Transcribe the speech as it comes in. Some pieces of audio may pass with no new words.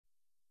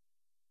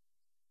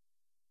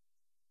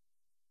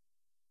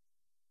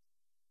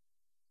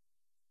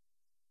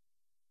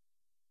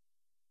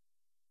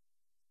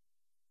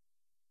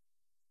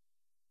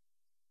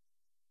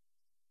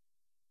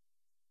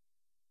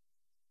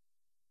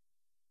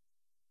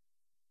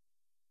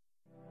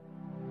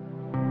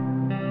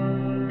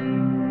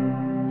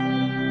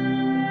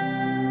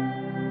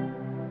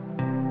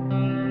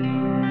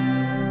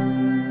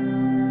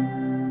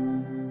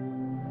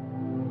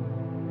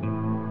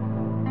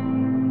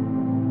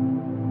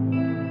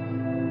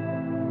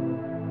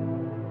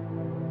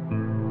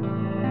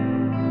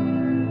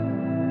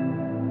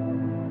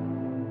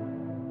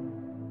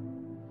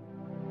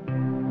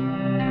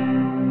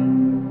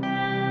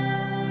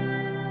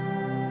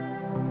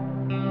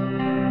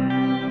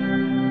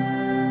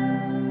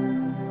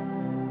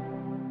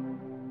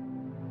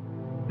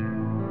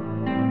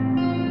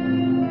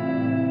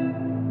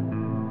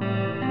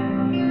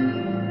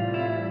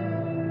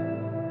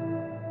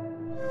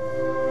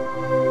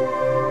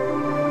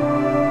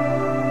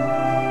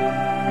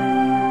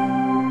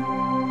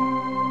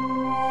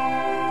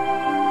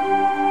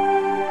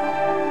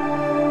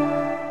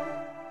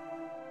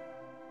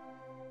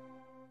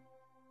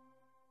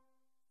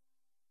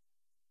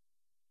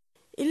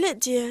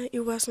dia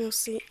iwas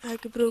ngosi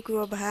agi bro ki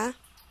wabah.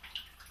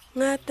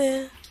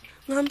 Ngate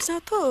ngam sa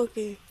tho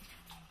ki.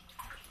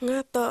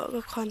 Ngato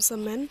ka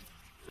konsumen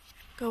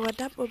ka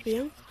wadap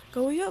obiang ka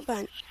uyo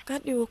ban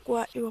kat iwa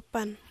kwa iwa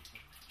pan.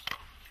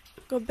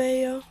 Ka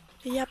beyo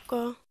yap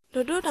ko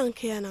dodo dang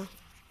kiana.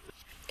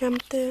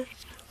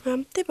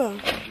 Ngamte ba.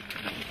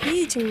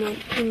 Yi jingno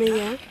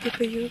imeya ki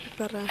payu ki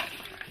para.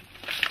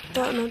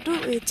 To no du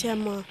e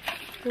chama.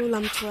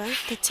 Ulam chwa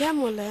ta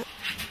chama le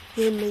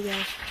imeya.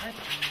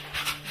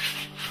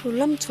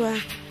 Ulam chwa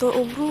to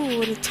obru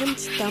wori cham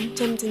chitam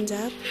cham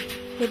jinjat.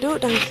 Dodo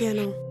dang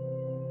kiana.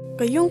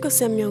 Kayung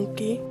kesemyong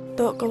ki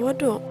to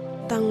kawado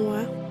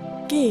tangwa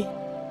ki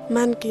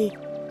man ki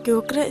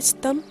ukre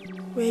chitam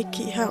we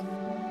ki ha.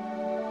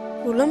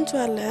 Ulam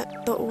chwa le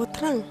to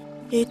utrang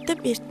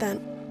yetep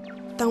istan.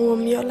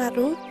 Tangwom yo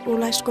larung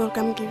ulai skor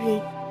kam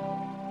kiwi.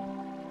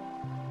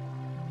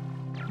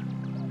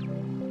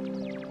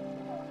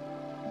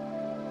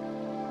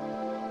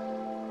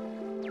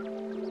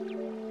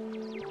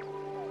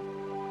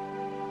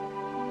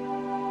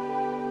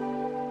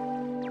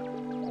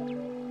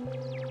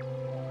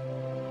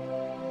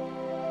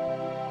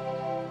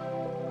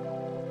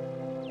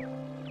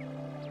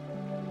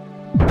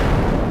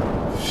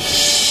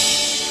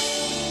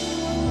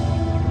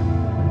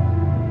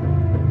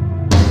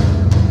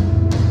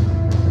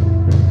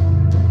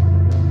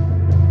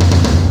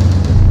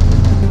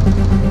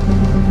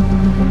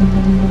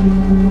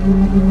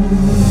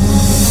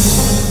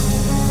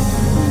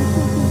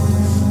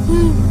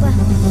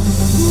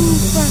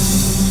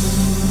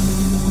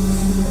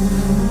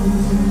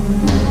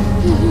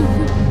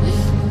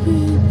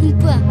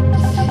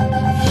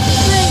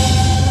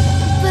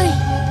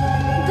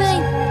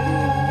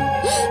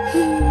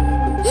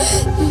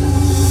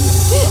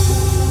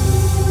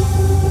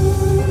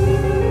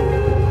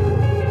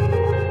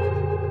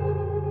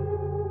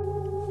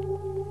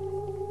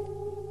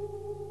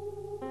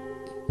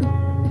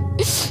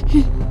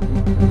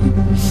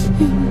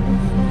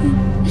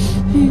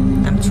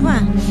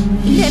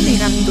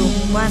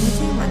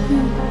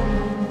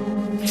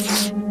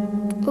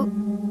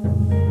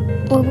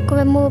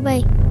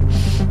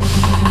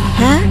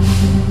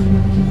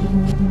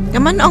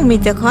 Ông mi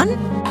te kon?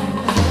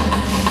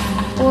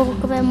 Aku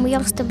kau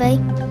muyar sebaik.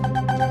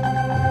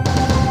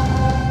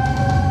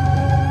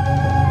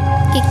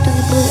 Kita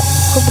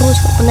kebrus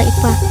kepala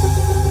ipa.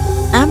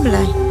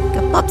 Amlai,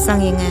 kepop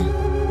sang yenga.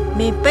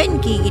 Me pen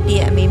ki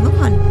dia me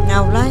mukon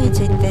ngau lai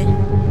cerita.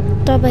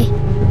 Tabai.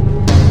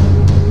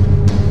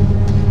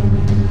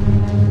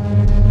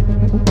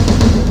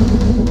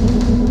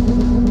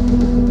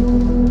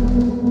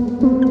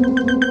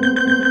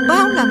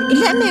 Bao lam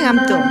ilek me ngam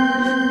tu.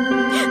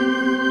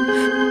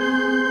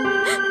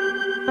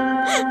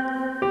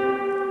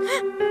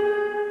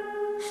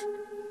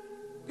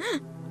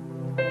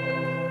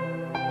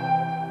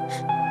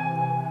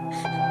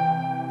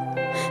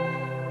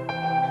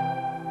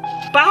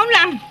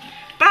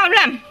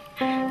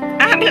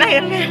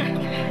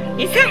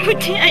 Isa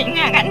puji ay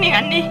nga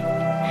ani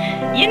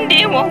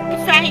yindi wo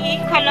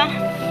pusai kala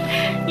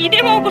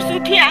yindi wo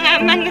kusuti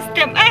ang man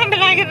step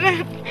belaga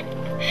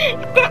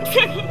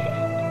kapsang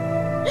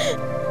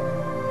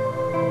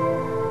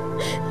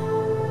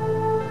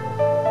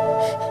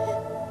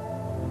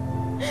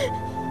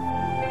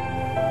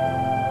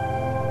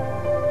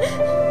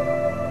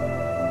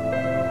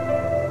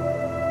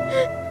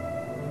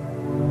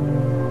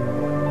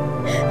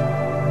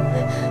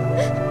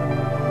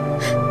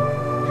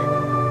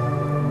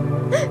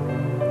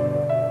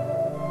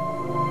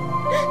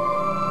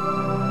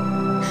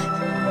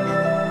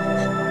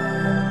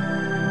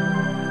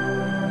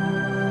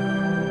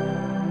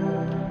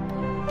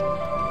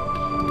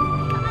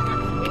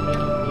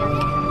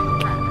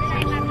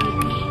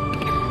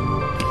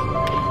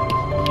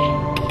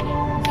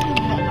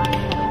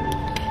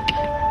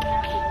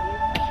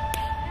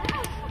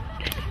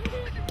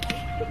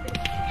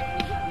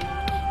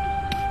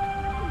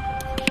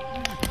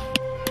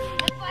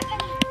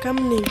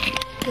Kamni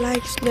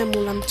likes na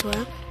mulam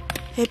chwa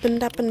he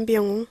pendapan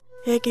biang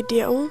he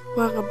kidiaung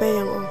wa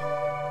kabayang o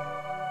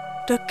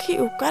daki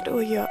ukat o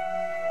yo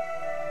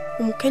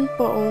ken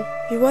po o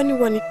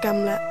iwani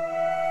kamla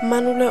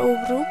manula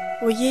obru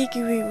o ye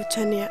kiwi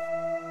uchania.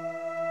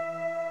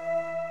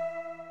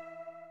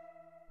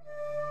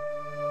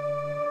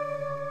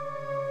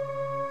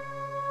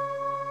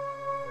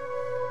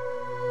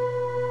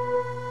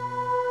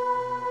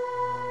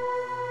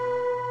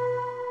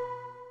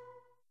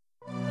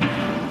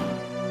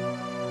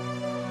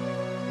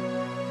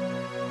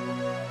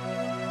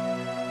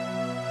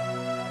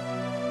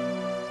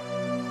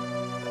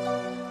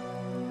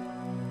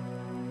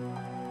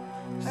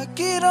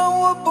 Kita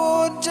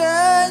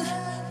wabodai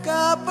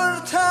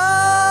kapertai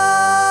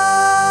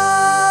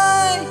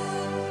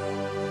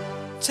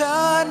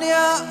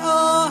Tanya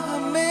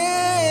ahme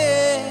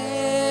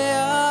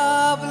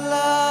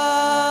ablai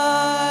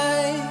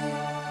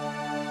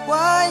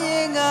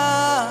Wayenga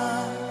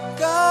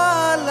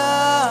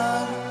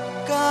kalang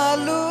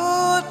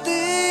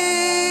kaluti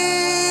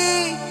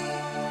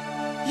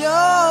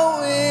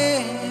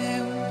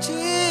Yawem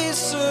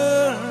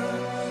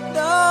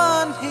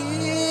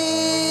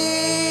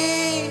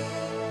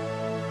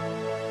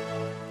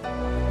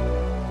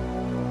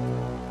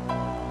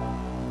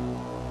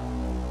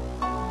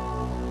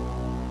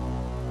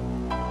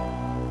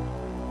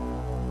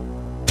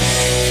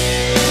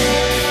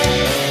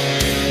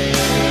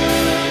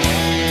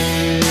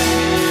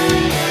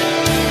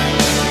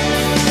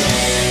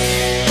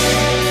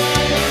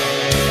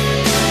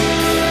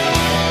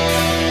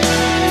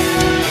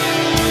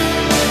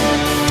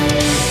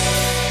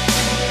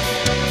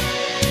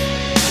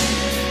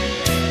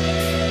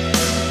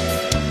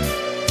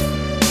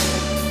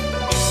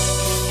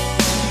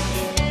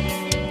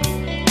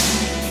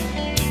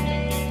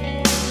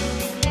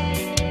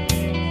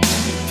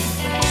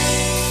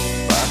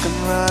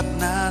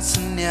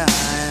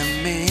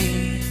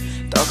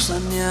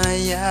sanya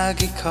ya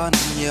ki kon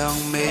yong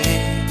me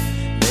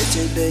để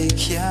chơi đây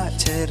khía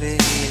chơi re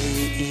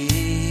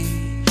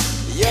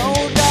yo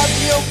đáp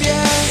yo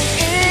bien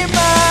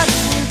iman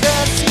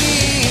kasi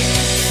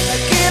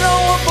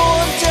kiro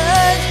bon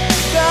chơi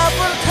cả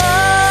bữa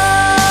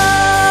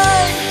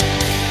thay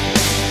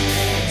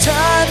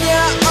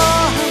tanya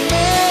oh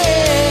me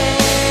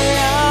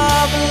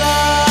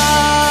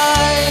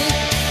ablai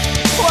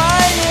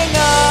why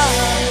nga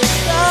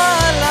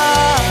kala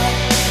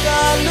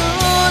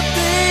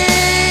kaluti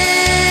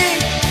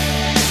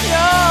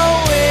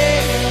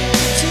Yahweh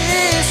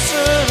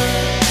Jesus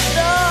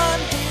dan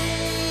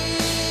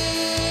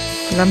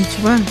Lam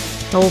chwa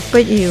tau pe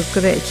iu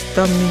kre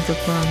chitom ni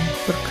tukam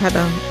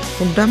berkadang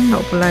undam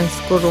nak pelai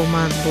skoro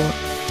marbot.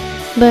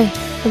 Bay,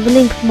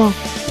 nabeling mo.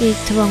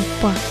 Itawang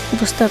pa.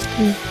 Basta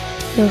ki.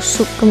 Yo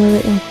sup kamawe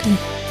yang ki.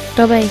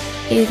 Tabay,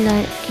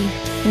 ilay ki.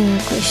 Nga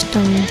ko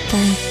istang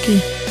tayo ki.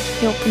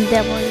 Yo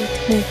pendemo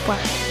itmo pa.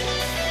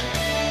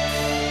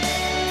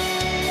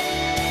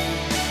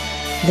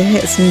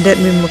 Dehek sendet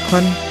mi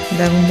makon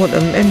dang mut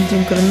em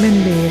jing kermen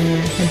bi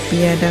han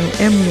pia dang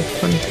em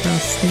makon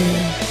transni.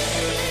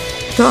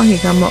 Toh hi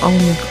kama ong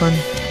makon.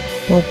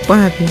 Mau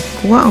pa bi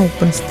kwa au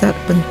pen start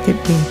pen tip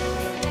bi.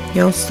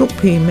 Yo sup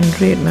pi men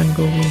red man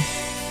go bi.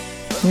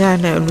 Nga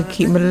na lu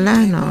ki men la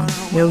no.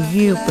 Yo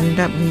yiu pen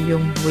dap mi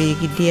yong we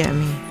gi dia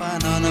mi.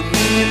 Panona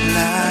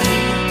midlay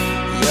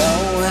yo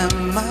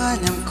emma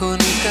nyam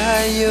kun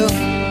kayo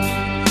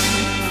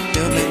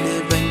yo lene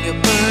banga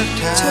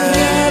perta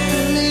choya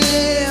beli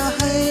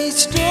hai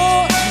sto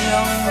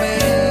yong me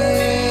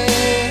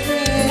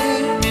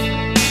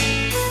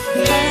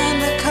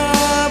hana ka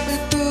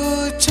bitu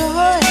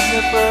choy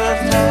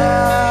perta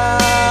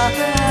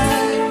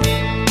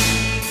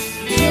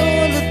yo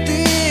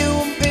leti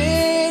umbe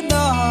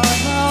na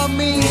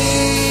mi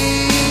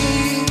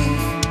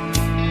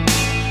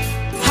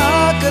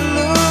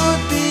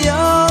Hakaluti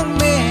yang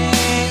me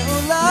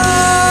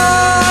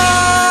ulai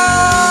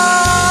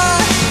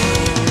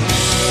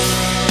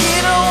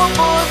Kiro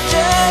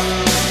bojeng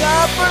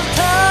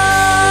kapertai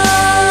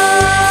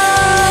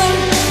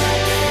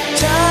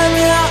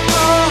Tanya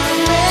oh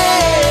me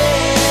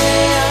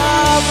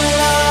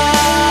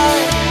ablai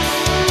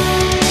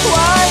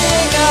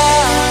Wayenga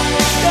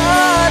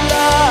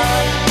kala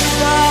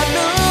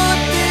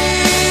kaluti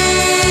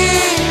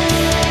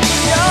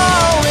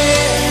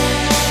Yahweh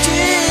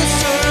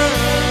Jesus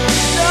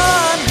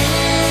dan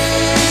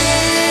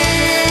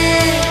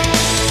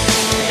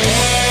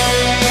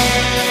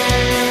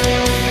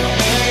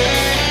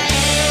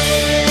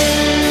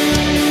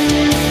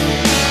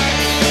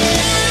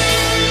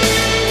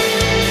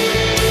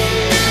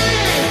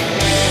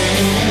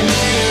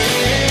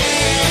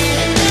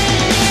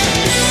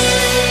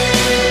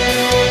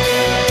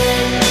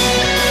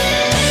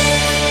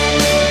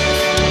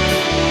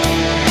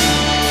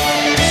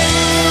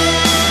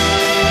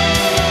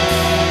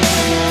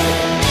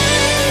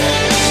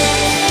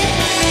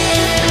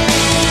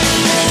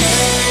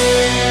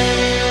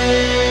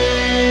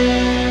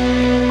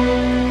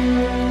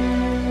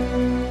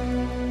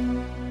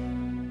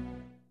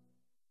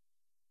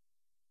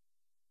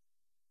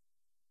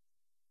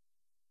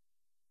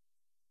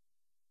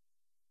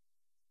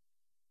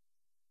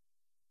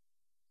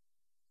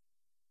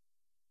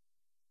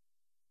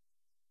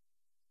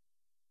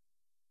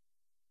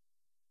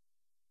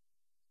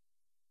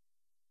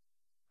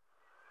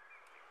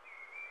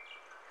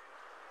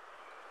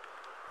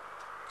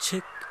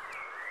Cik.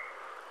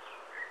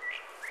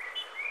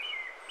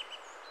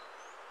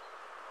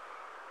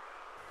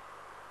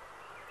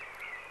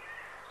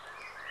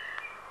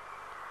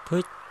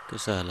 Phết cái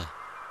sao là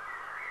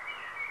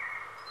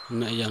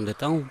mẹ dòng để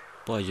tông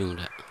bồi dùng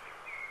đấy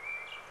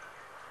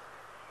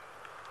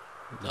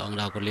dòng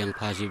đào có liền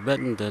pha chỉ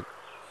bên từ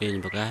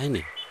hình bậc cái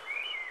này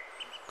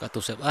cả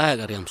tụ xếp ai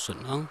cả riêng xuân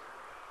ông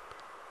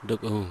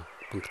được bằng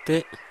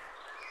tệ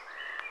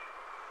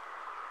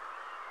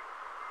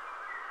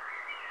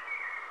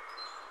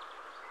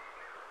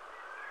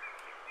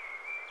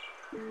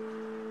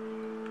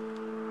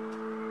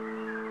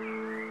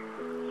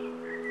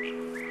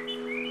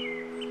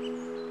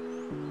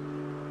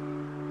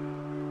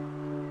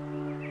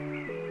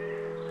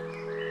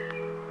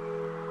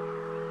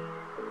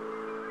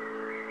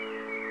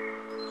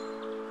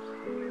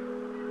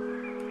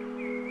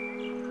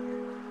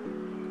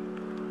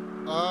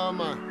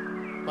mà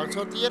bằng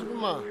số tiết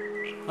mà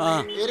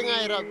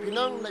ngay ra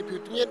pinang lại phiêu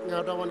tiết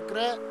ngào đào văn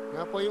kre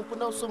ngào po yung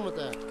punau sum mà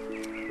ta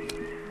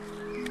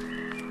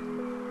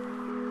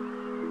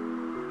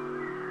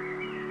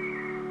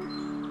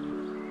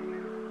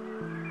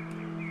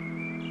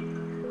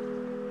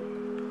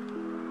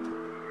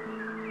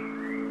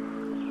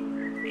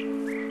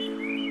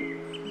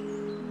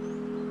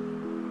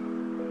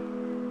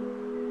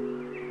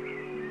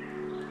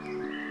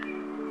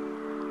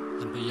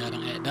anh bây giờ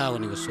đang ẹ đau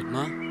này cái sụt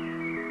mà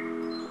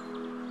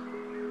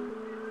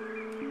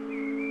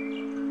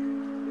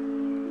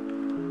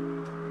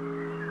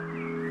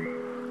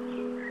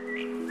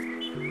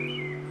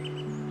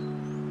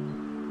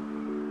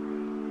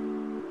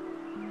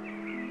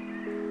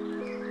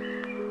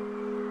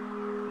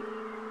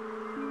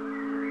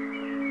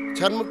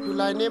Chan mut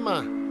pulai ne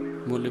ma.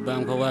 Muli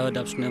bang kawa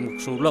dap senem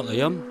sulok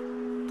ayam.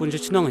 Pun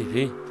senang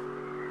ini.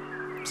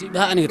 Si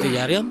bah ni kita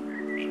Ïartimon.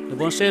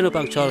 Lebon saya nu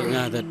pangcol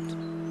ngadat.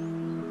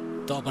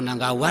 Tak pernah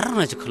gawar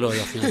na ceklo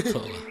yoknya tu.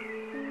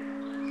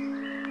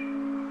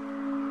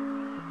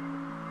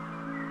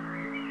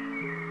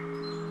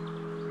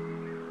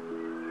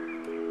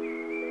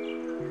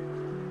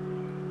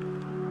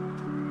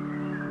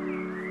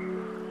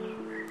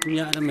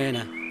 Nya ada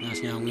mana?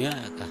 Nasnya nya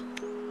ka.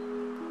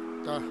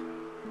 Ta.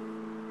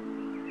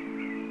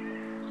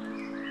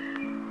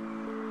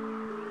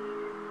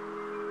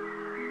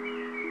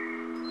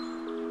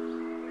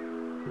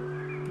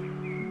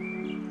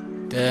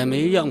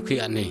 Demi yang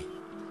kian ni.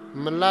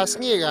 Melas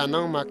ngi ga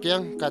nong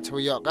makiang ka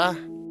choyok ka.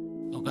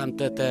 Okam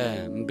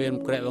tete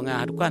mbem krek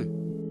wanga dukan.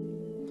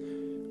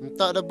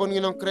 Mta da bon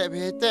ngi nong krek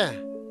bete.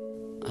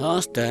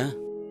 Hasta.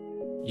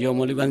 Yo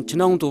muli ban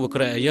chnong tu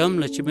krek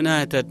ayam la chibina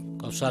tet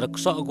ka sar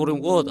ksok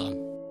gurum odam.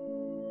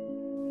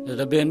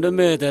 Da ben de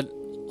me tet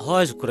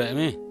hois krek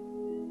me.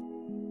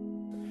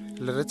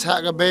 Le cha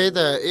ga be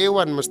da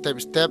A1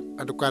 step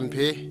adukan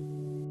phe.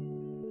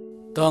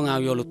 Tong aw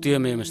yo lu tie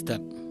me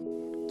step.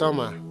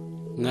 Toma.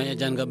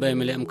 Ngait jan ga bay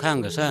melem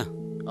khang ga sa.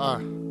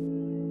 Ah.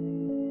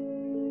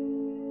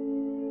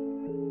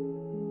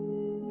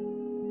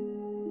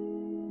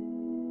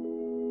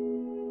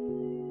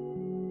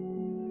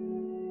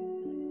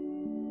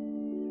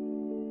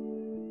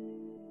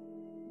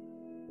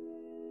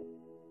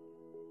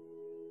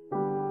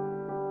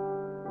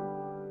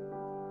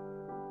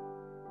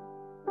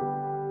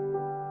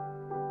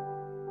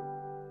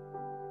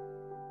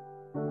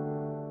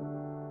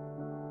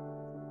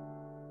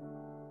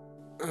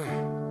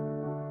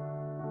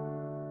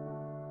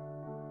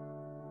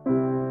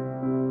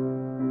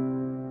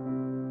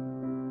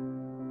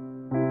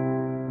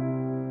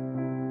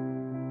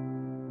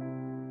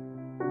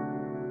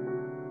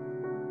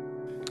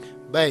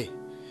 Bay,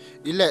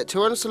 ilek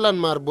cuan selan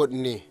marbut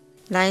ni.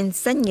 Lain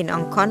sen yin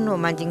ong kon no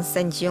majing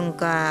sen jiung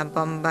ka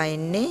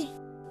Bombay ni.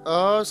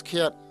 Oh,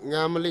 sekiat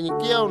ngamelin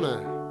kiau na.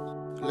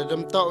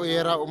 Ledem tau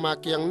era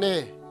umakiang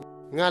ne.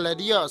 Ngala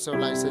dia so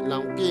lai sen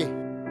lang ki.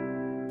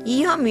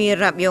 Iyo mi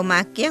rap yo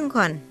makiang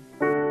kon.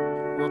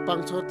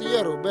 Wapang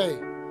chotia ro bay.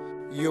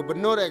 Iyo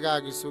benor e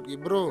gagi sut ki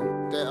bro.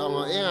 Te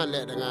ongo e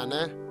ngale dengan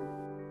na.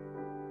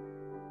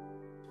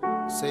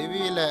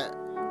 Sewi le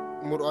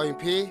mur oin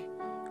pi.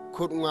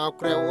 Kut ngau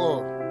kreu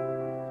o.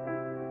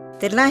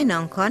 Terlai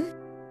nong kon.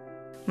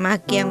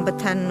 Makiang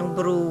batan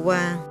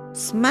ubruwa.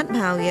 Smart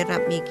hau ya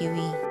rap mi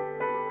kiwi.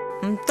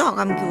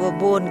 Mtok am kiwa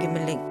bon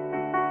gimelik.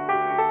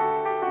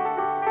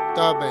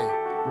 Ta bay.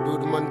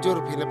 Dud manjur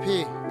pi na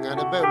pi.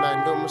 Ngada bay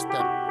lain do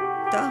mustap.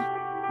 Ta.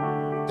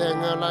 Te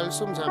ngalal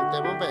sum sam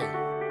te bay.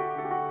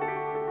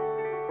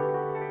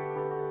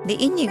 Di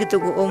ini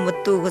ketugu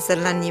omutu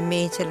keselan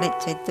yeme celet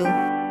cetu.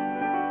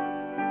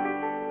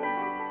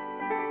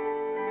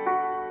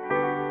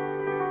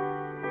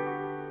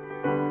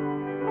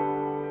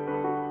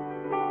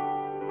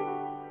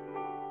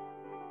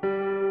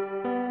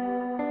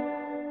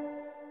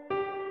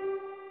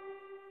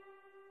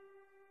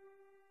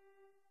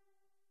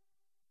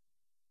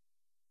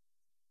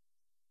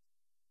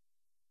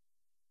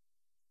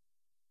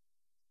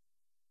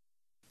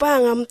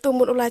 Ngam tu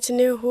mut ulai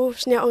chene hu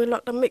snya oi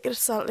lok damik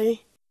resal ni.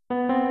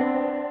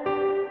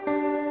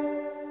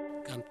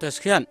 Kam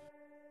teskian.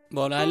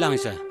 Bolai lang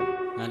sa.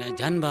 Ngana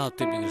jan ba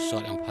tip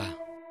resort yang pa.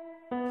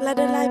 La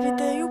de lai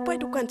vite yu pai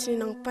dukan chini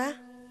nang pa.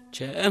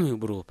 Cem hu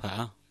bro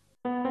pa.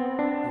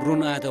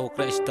 Bruna ta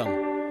okra istam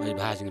mai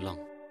bahas nglang.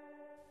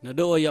 Na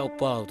do ya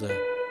upau ta.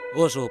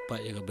 Oso pa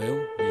ya ga beu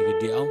ya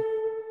diau.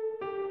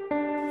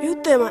 Yu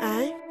te ma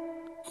ai.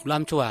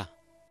 Lam chua.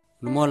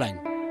 Lumolain.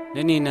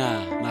 Neni na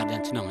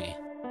madan chnong e.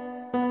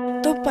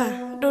 Topa,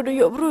 do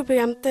yuk bru pe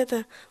am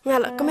tete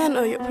ngalak kemen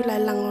o yuk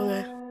pilai lang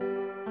nga.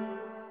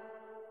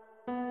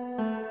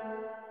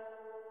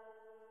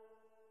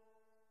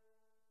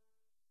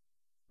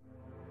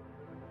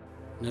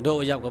 Nado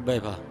yap ka bay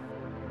pa.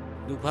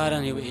 Du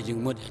paran yu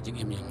ejing mut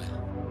ejing em yang la.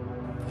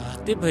 Pa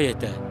tip he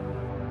ta.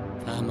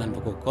 Pa man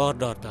ko ko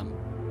dor tam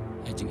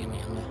ejing em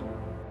yang la.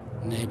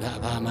 Nei ba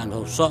pa man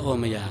ho so o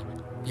me ya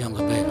yang ka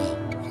bay pa.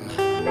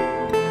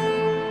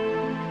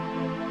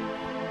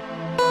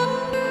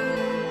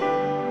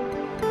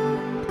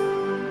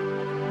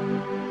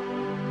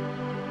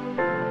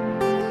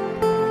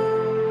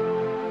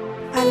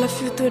 I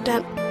love you too,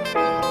 Dad.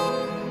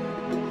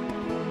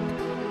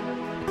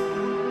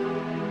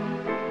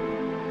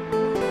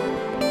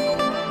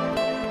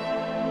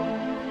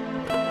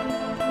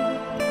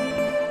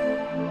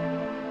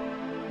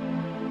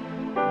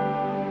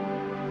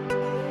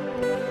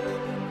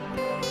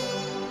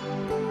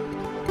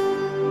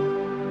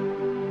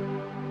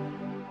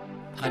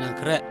 Anak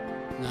krek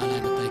ngalai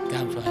betai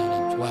kam so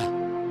alam chua.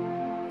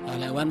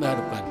 Alai wan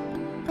baru kan.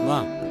 Ma.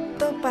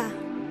 Topa.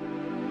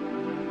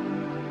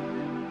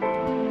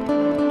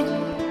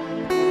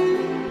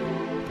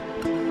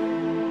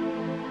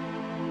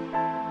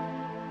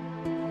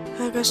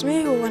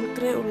 Kasmi wan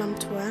kre ulam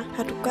tua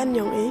hadukan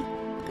yang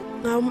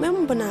ngau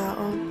mem bena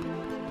om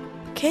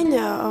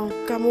Kenya ang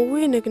kamu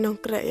win nang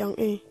krek yang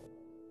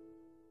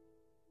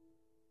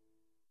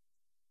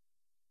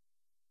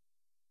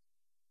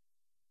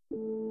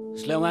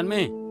Selamat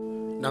me.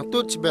 Nang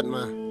tut cibet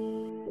ma.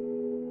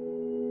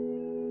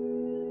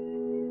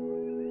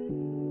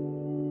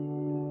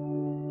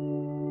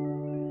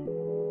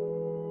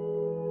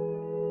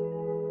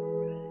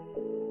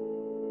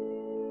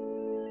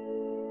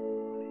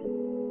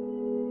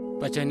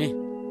 Baca ni.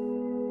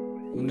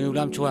 Uni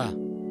ulam chua.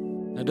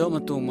 Nado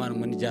mantu man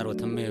manajar wa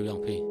thamme yang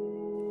phi.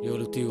 Yo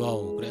lu ti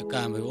wao krek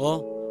kam phi o.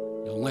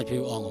 Yo ngai phi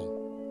ong.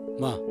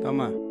 Ma.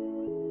 Tama.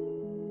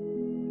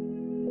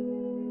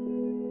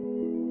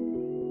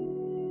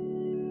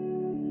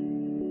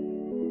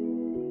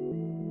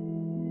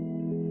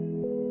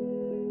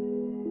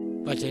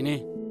 Baca ni.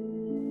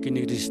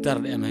 Kini register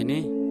em ini.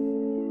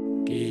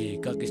 Ki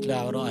kal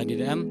kisla ro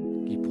ID em.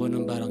 Ki phone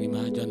number ang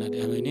ima jon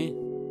em ini.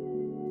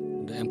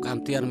 Em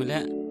kam tiar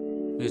mile.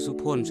 Besu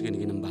phone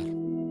segini number.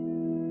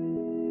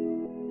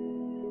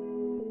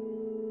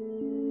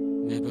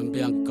 Me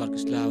pembiang kal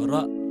kisla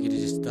ro ki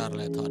register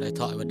le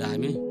thok badai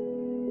mi.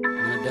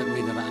 Mana dak mi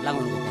dak lang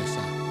ro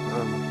bahasa.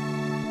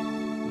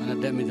 Mana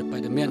dak mi dak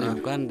pai dak mian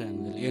kan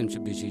dan lien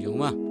sebisi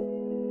yung mah.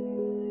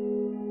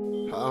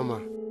 Ha ma.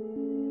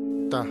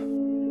 Ta.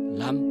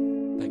 Lam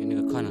bagi ni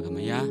kan agak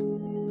maya.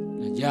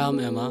 Jam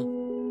ema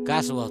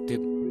kaswa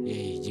tip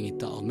ye jingi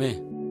ta ome.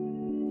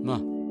 Ma.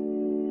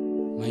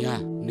 Maya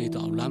ni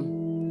ta lam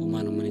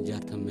pemanu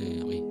manajar thamme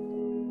ai.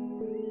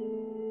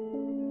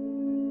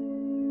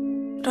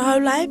 Rau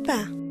lai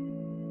pa.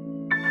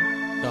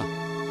 Ta.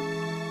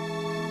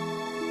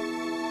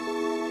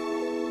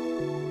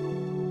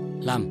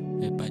 Lam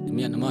e pa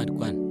mian ma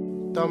kan.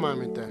 Ta ma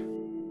minta.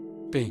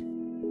 Pe.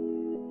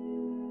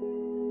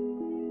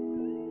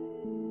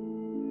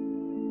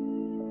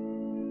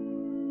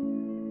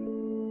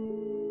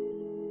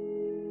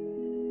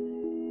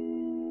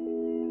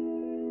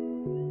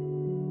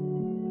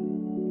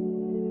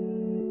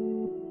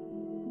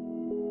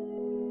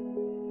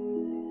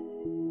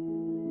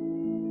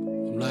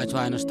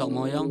 Chua nó stock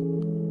moyong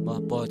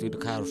ba po tu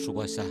Dkhar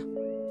subasa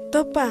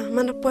Topa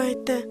mana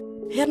poite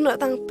her no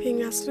tang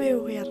pinga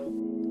sweu her.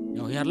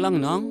 yo her lang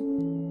nong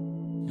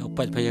yo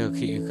pat phaya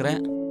khi kra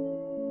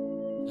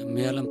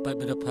me lam pat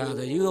be pha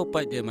da yo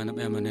pat de mana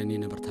be mana ni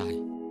na berthai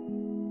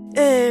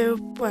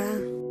Pa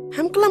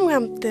ham kelam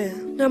ngamte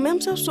ngam em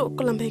sa sok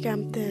kelam he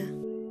gamte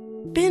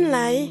pin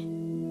lai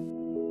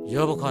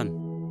yo bokon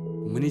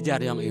manager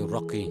yang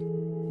rocky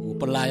u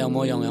pelai yang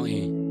moyong yang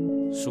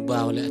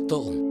subah le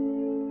to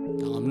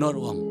tangam nor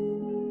wong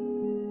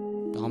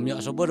tangam yak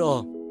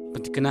sobodo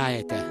penting kena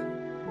ya teh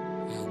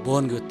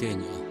bon gue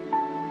tenyo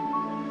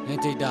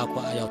nanti dah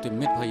apa ayau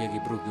timit phaya gi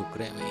bru gu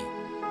kre we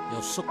yo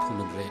suk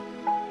thun red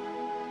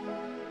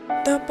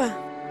Topa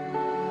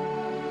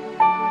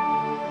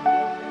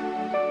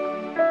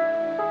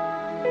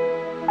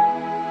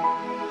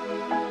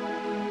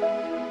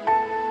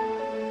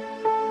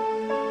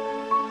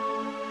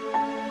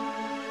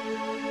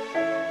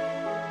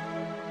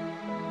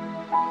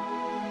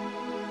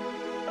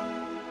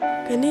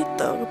Kini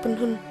to ke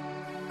penhun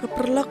ke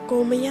perlok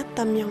ko mayat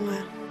tam yang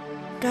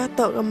ka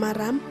to ke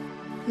maram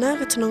na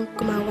ke cenong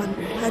kemawan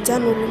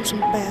hajan ulum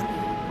semper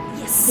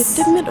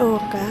ditip mit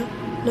oka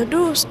na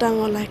du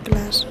sedang oleh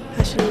kelas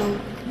hasilong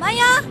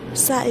Maya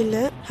sa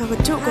ile ha ke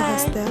cuk ko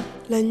hasta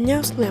la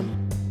nyaus ngam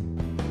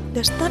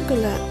da start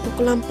gula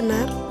ukulam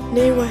Pnar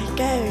ne wah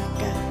ka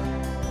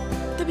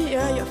tapi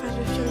ya yo fa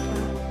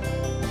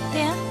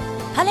Dia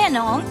Hale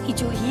nong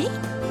iju hi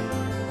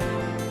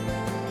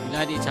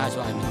bila di cha so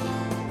ai mi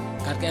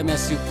kat ke mes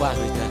siu pa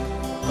ri ta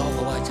to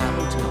ko wa cha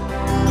ru cha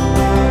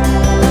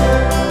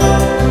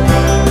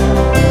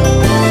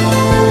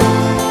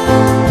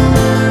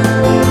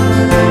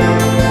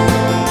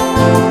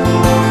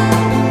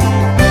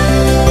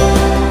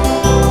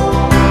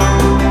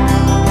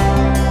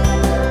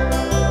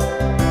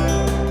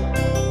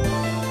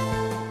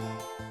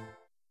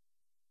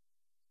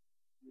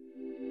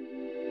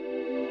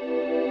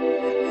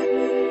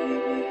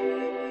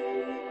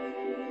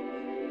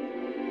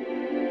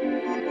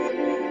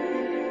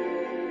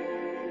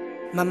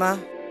Mama,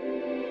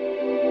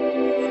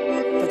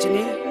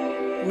 pacini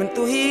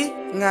mentuhi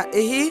nga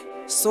ehi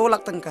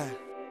solak tengka.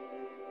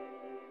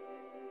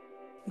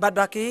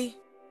 Badaki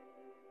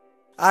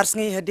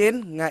arsngi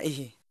Hadem nga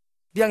ehi.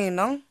 Biang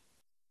inong?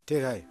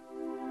 Tegai.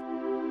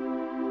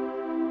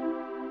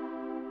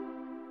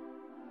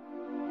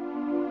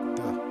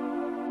 Ta.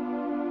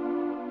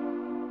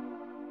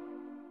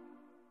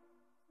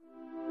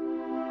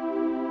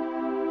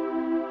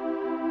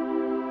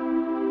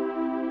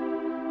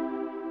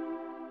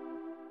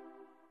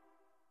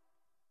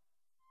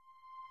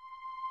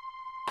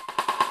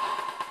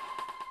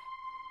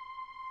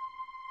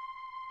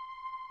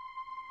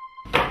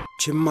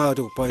 Cimma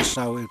tu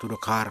paisau itu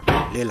Dkhar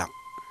lelang.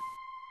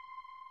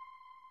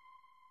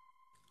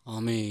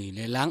 Ami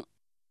lelang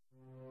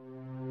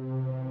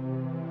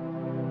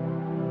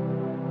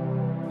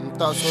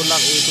Entah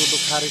solak itu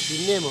Dkhar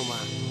ini mama.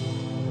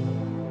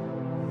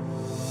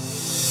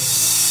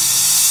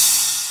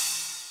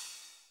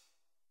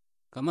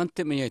 Kaman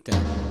tip menyata.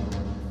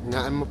 Nga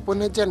em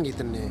pun ajan gitu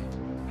nih.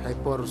 Hai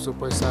por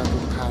supaya satu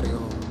Dkhar yo.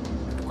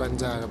 Bukan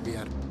jaga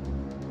biar.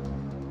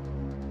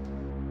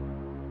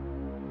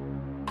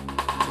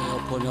 Saya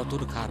pun yo tu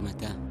Dkhar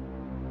mata.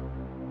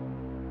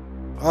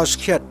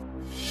 Asket.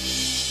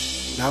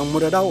 Nang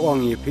muda daw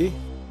ong ipi.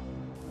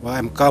 Wa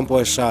em kampo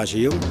sa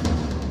siyung.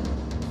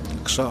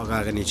 Kso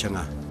ga gani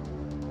changa.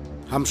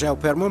 Ham siap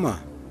per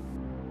mama.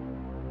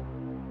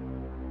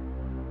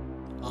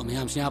 Om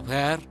ham siap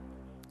per.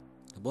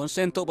 Bon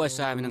sento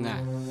bahasa minanga.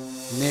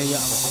 Ne ya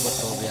apa sebut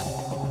program.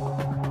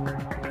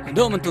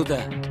 Dok mentu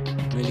dah.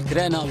 Milik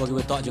kerana bagi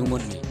betok jeng mun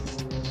ni.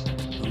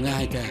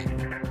 Ngai dah.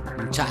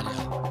 Mencari.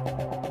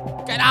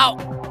 Get out.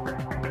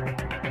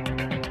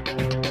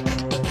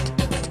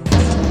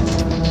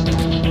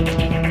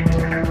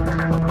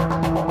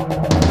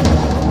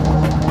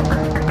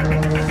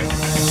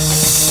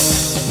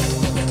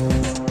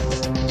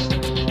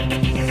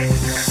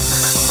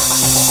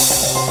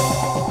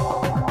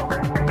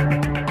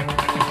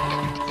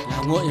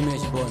 Ngồi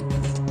image bon.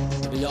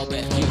 Dia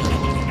awak ni.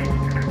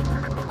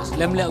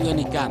 Aslam lek yang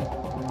nikam.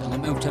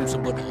 Tangam em cem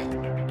sebut.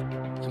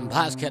 Em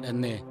bahas kat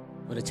ane.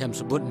 Pada cem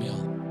sebut mi.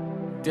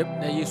 Tip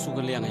dah Yesus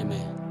kaliang eme.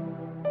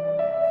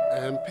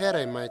 Em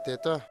perai mai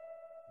teto.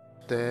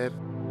 Te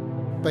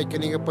pai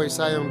kini ke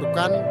paisa yang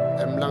dukan.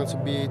 Em lang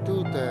sebi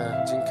itu te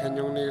jingkan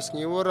yang ni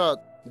sengi warat.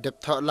 Dep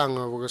tak lang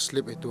aku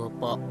slip itu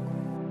apa.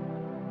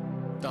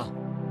 Tah.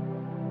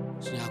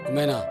 Siapa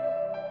mana?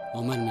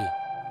 Momen ni.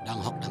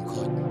 Dang hok dang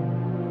khot.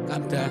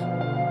 Kamta,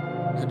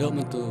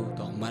 nadok mentu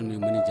tong man mi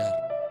manager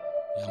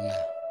yang na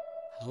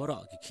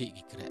hawara ki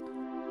kira.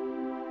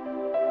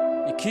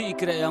 Ki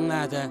kira yang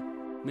na ta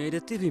me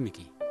de TV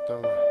miki.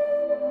 Tama.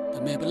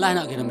 Ta me belai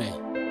nak kena me.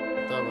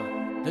 Tama.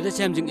 Dah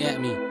cem jing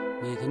mi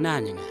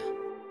kena yang na.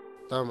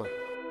 Tama.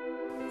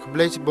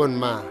 Keblai bon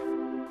ma.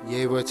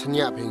 Ye wa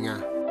chanya pinga.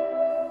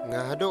 Nga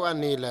hadok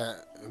ani la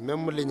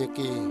memuli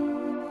nyaki.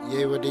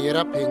 Ye wa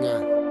dirap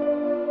pinga.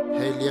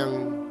 Hai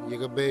liang ye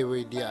ga be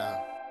we dia.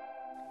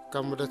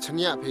 Kamu dah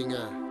chanya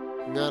pinga.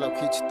 Ngalap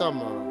ki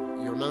chitama.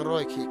 Yo nang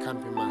roi ki kan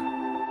pima.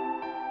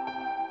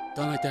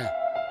 Tama ta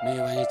me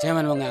wa ye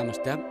ceman wanga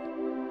mustap.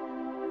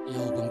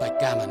 Yo bembat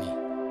kamani.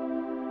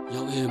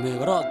 Yo me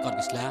ro kot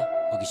isla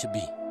bagi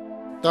sebi.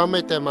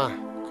 Tama tema.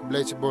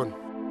 Keblai bon.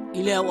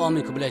 Ile aw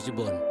mi keblai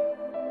bon.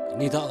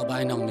 Ni tak ke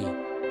bai nong mi.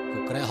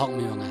 Ku kira hok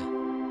mi wanga.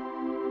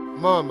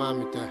 Ma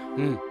mita.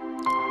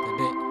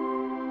 Tadi.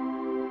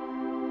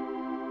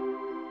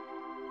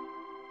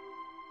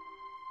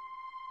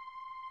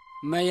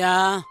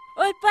 Maya.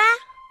 Oi, Pa.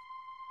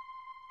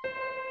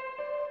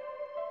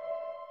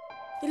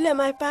 Ile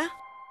mai, Pa.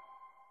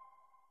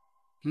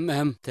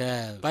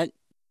 Te baik.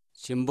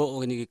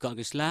 Simbok ni kau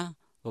kislah.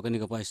 Bukan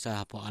ni kau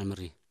paisa apa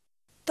almari.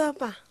 Ta,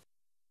 Pa.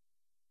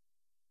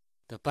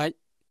 Tepat.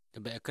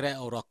 Tepat kira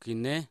orang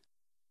kini.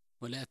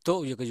 Boleh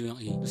tu je kerja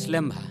yang ini.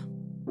 Islam ha.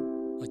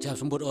 Macam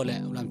sembut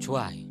oleh ulam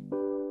Jowai.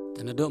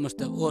 Dan ada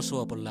mesti oso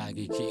apa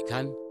lagi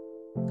kikan.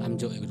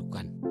 Kamjo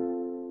ikukan.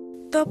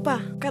 Ta, Pa.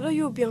 Kado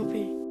you biang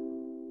pi.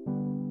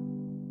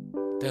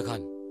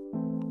 Dkhar.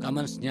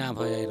 Kaman senyap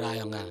hai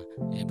rayang ah.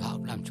 Bau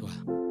ulam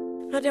Jowai.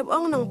 Hadem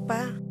ong nang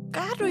Pa.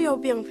 Kado you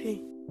biang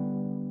pi.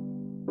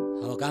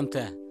 Hawa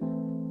kamta.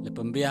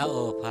 Lepem biar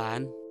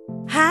pan.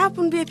 Ha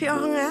pun biar pi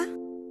ong ah.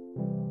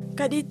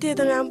 Kadite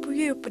dengan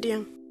ampuyu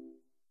pediang.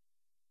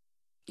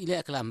 Ile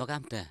kelam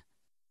kamta.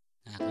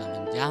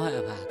 Kelam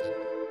menjawab apa kan.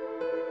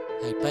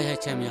 Hai pai hai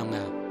cem yang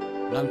ah.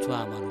 Ulam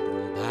Jowai manu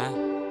berubah.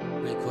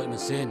 Mai koi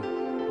mesin.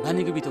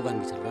 Bani ke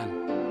bituan bisaran.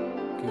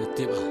 Kita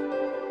tiba.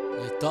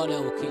 Tak ada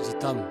ukit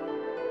hitam.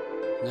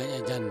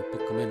 Ngait ajan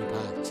pekmen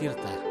apa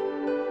cerita.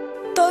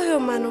 Tahu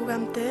yang mana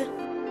kamte?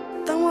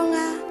 Tangwang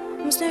ah,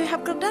 mesti hab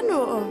kerdan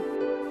o.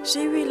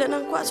 Siwi le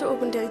nang kuat so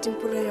benda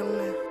jemput yang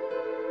na.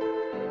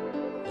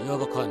 Yo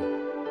bakon.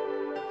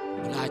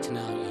 Mulai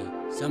cina ini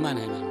zaman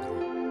hai man bro.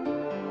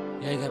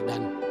 Yai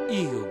kerdan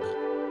iyo ba.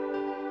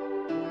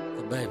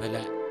 Kebai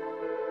bela.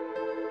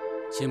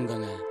 Cim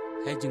ganga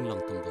hai jing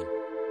long tumbun.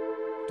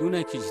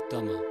 Tunai kit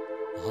hitam ah.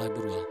 Hai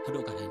bro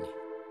hadok kan ini.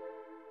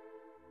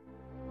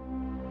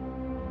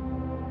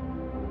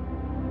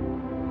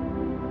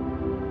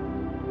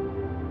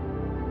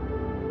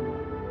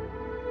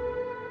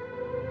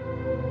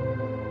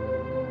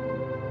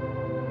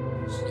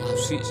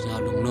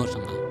 Siapa lung nor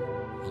sama,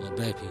 orang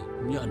baby,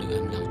 miak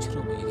dengan yang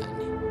ceruk ikan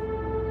ni.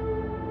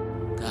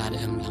 Kar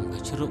yang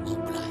ceruk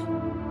ngobrol.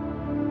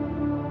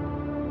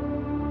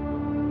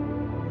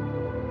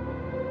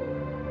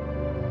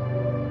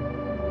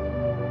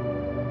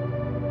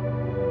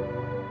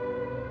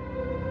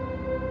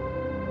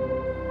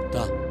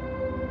 Dah,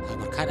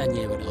 berkata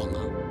ni berdong,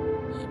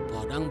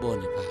 podang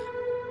bon ni pa.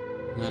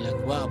 Ngalak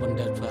wa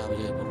benda tua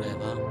je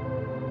berapa,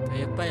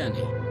 tapi apa yang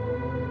ni?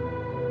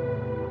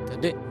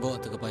 Dek bawa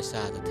tu ke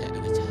pasar tu tak ada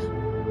baca.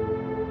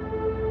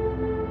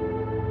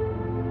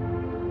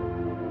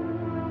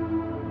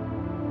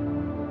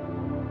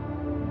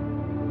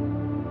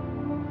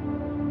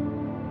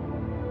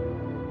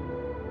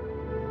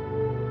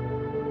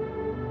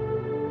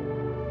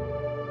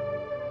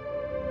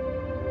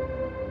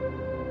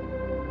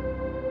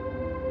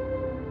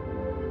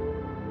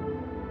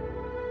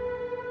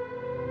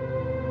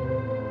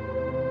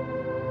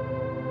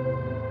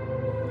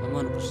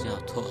 man pusnya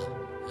tho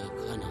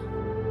khana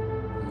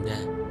nda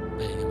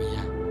baik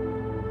ya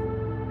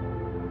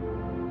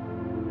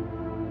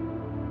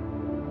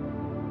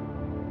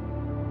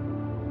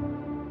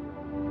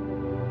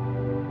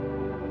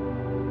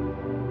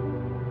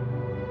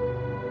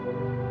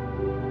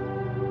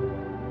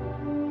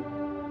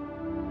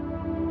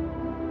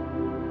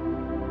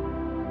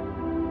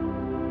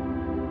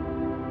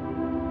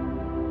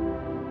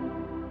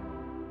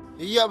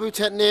Iya bu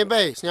chat ne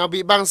bay, senyau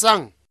bi bang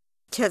sang.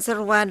 Chat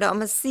serwa dok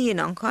mesi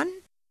nong kon.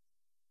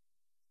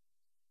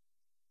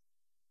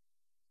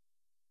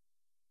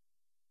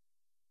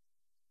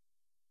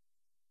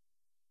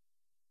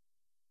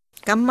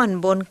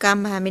 Kaman bon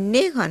kam ha min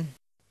ne kon.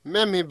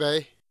 Mem hi bay.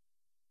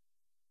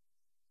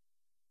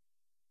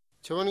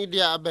 Cuman ni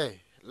dia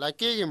bay,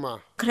 laki gima.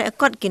 Kre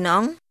kot ki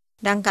nong.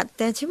 Dang kat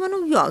te chi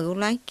manu yo yu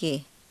lai ki.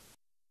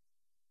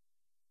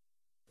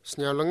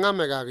 Senyau lengam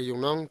mega ke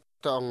yung nong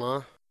tong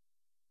ah.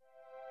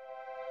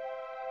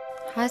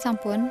 Hai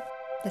sampun,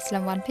 dah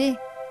selamat pi.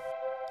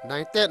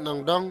 Nai tet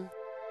nong dong.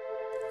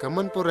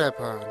 Kaman pura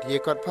pa,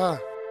 dia kot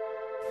pa.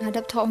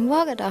 Ngadap thom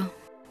wak ada.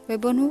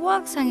 Bebon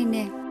wak sang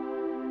ini.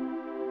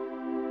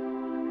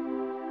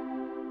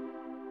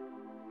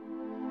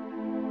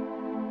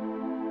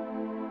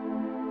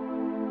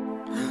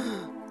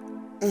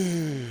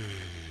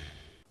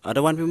 Ada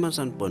wan pi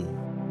masan pun.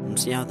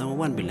 Mestinya tahu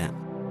wan bila.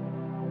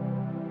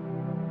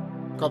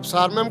 Kop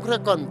sar mem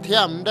kre kon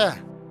thiam dah.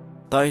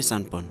 Toy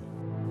san pun.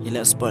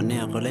 Ila spot ni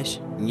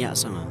college nyak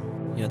sanga.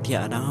 Ya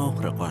tia ada hau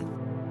krekon.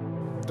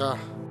 Dah.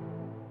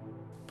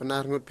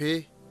 Pnar ngut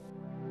pi.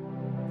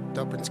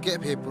 Dah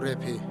penskep pi pure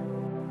pi.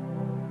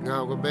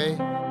 Ngau ke bay.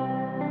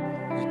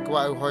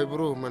 Ikwa hoi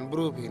bru man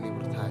bru pi ni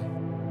berthai.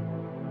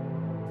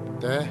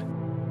 Dah.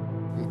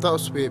 Entau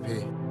spe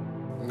pi.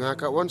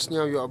 Ngaka once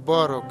nyau yo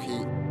boro ki.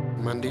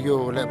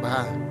 Mandiyo le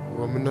bah.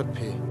 Wa menut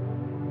pi.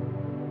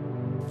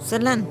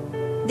 Selan.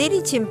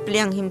 Dedi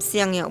cimpliang him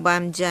siang yok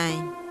bam jai.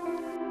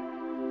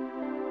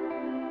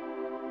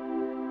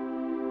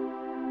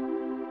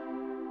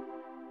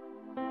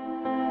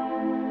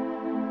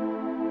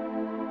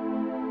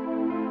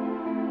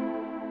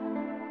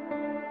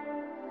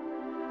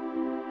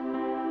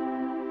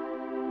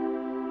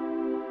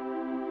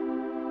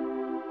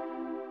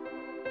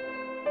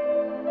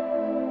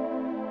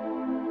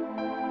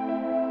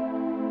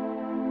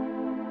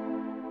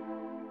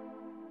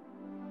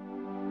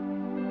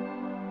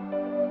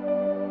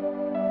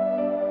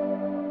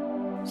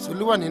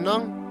 Seluan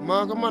inang,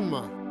 ma kaman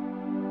ma.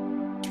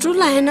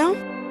 Trulai nang.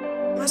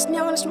 Mas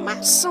nyawan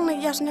semasang na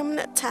yas nyam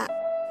nak tak.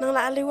 Nang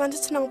la aliwan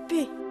senang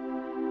pi.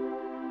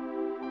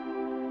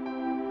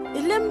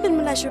 Ilem bin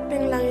mula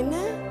shopping lang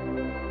ina.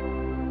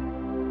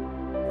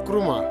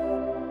 Kuruma.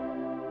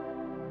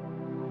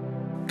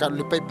 Kat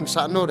lipai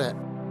pensano dah.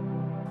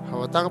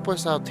 Hawa tang apa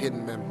sao tin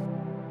mem.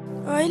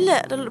 Oh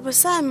ile dalut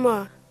besar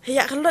ma.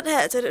 Hayak kelut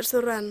hak cari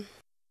restoran.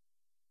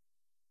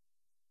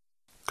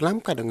 Kelam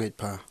kad ngait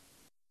pa.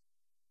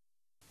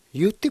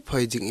 YouTube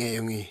hoi jing e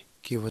yongi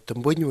ki wa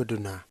tamboi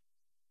waduna.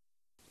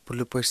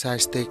 Perlu pesa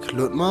stay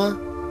kelut ma.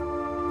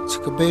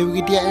 Sekabai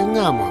wigi dia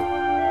ngama.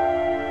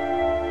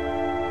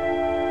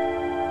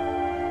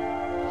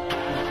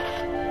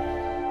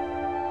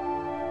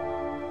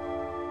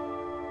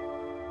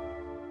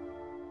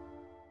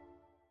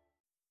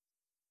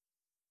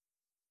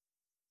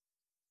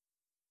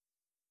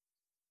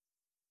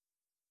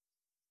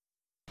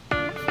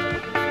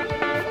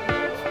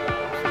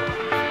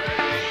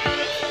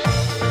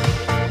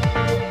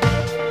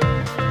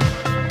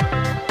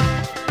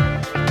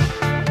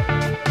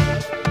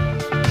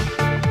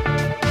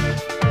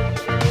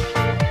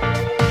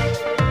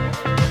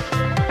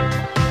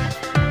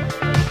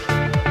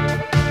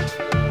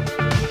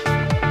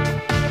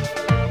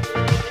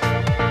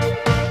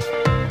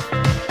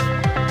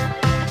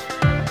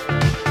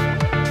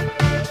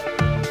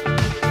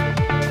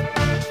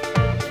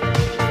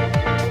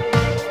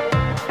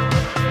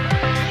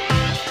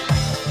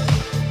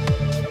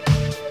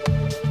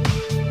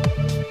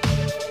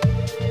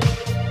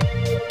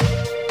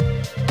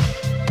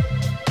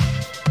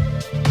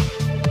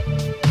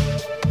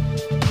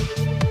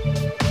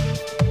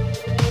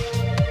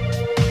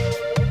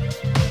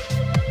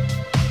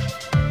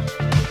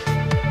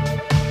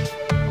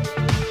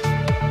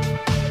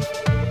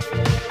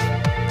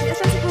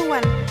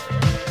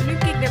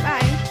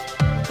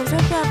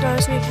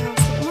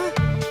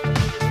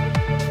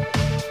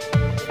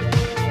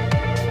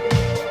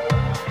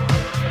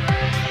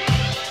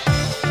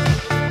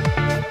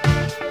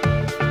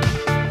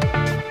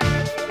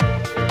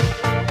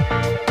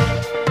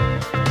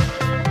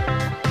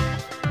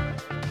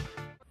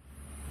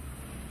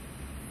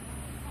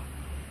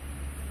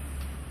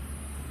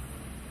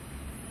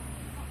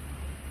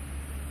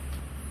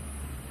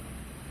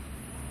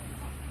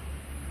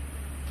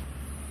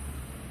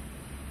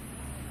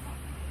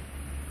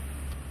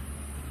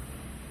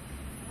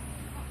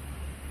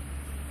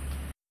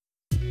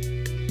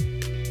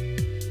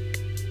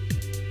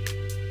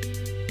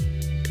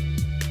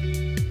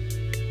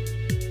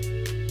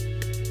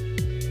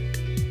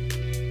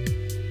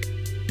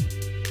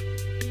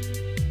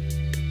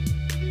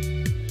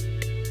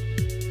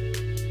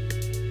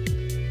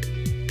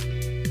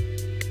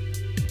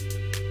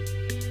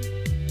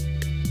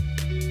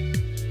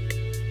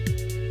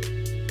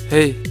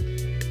 Hei,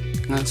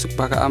 ngasuk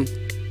baka am.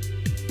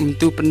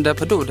 Untuk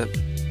pendapat dap.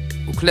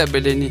 Uklep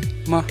beli ni,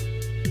 mah.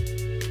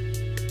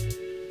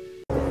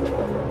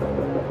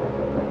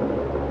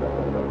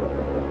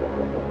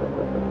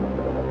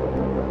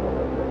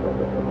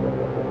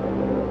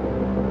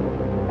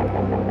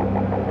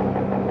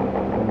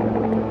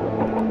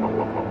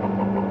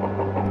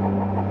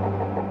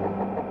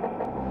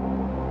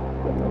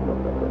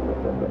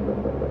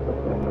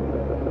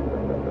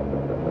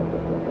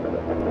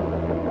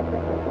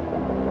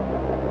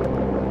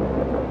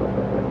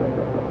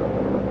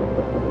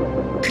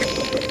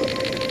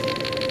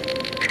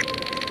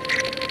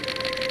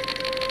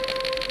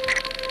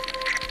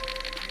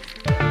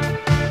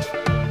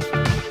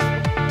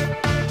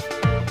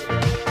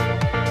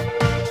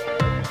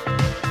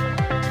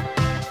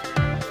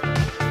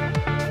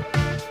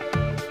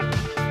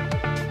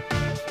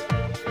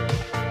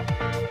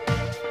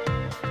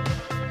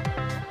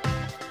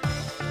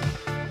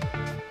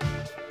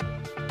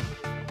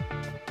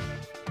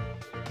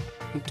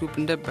 Untuk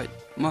pendapat,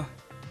 mah.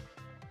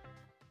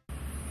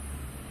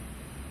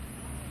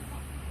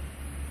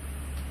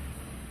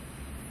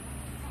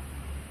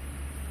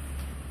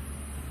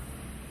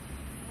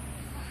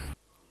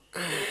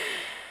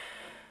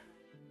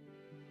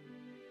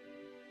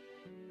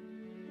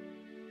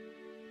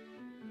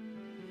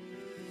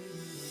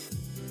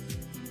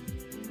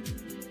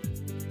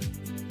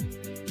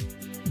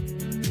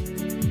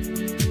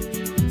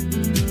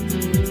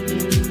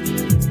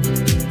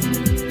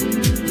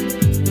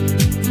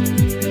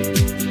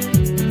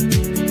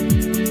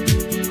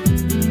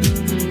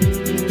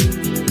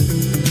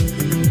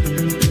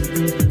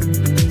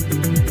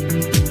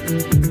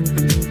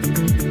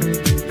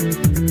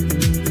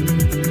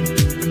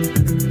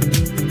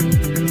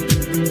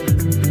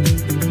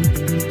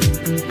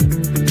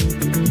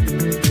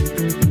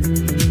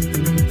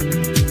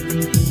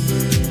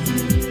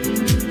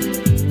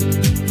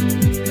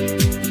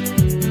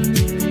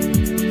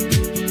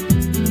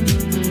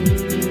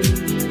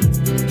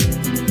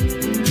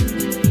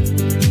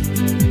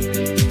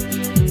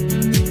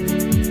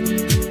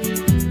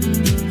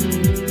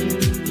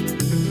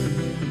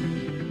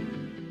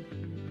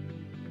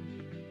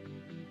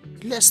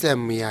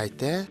 Slam mi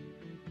aite.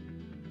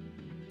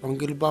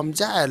 Panggil Buam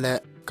jale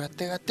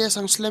kate-kate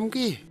sang slam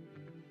ki.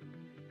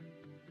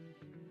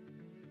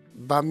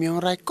 Buam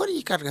yang rekod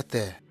ikat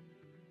kate.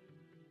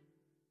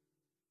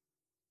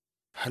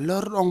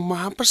 Halor ong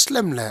maha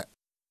perslam le.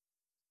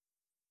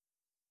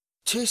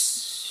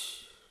 Cis.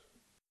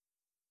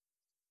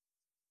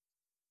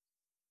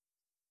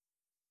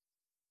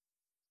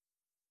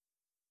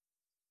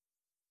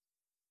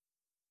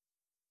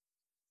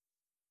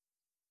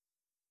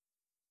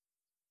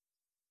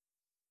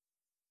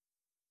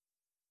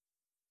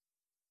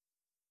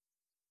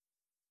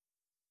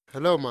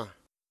 Hello ma.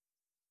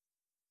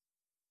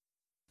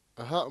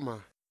 Aha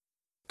ma.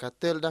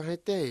 Katel dang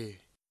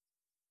hete.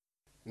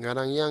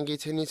 Ngarang yang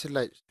gi cheni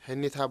selai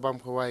Heini thabam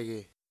khawai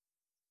gi.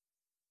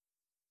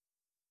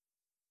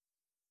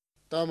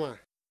 Tama.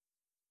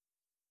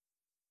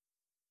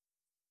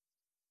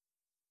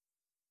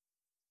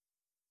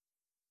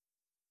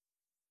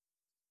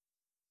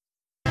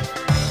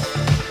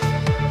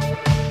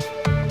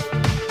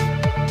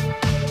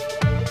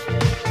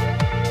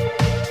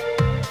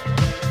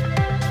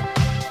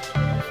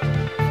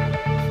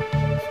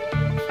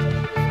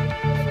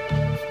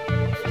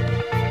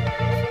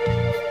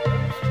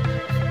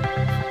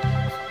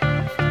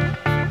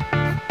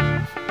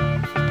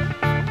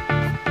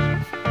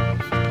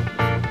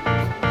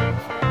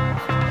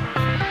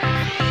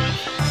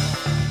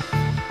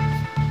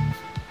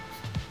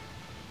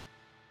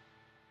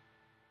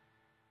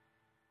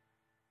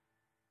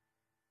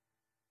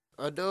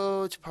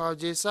 Aduh, cepau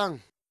je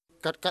sang.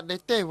 Kat-kat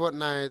dete buat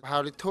nai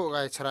hau li thuk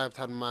ai chrai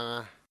than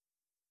ma.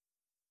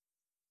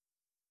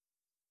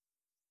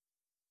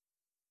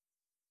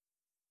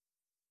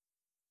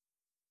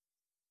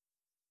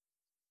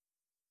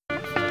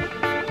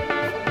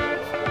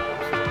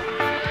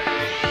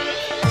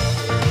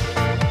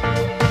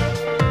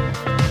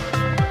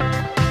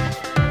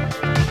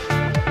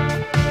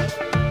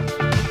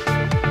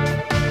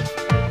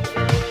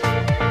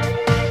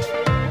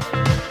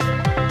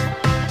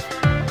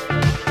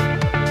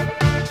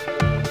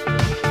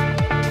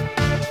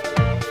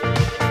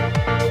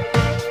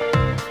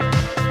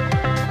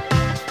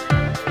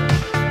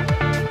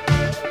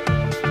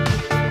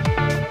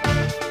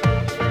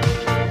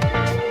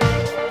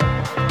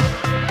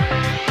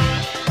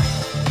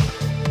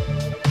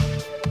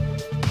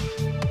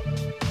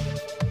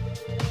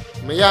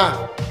 Maya,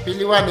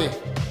 pilih wani.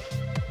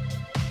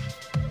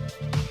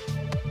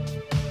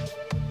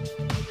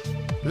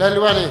 Lalu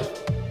wani.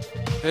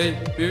 Hei,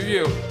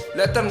 Pius,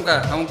 letam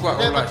ka ang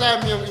kuat orang. Letam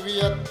yang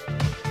biar.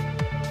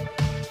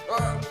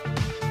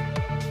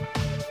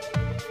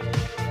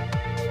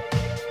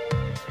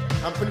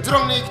 Ang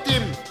penjerong ni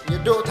tim,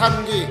 yedok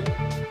tanggi.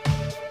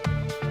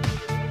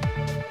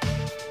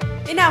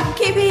 Ina, aku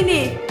kepi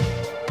ni.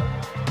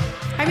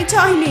 Kami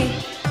cakap ini.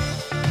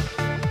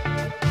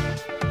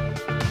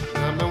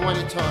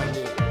 Wani choy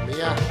ni,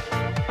 Maya.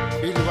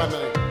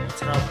 Bilwanai,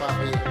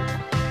 Trapapi,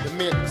 the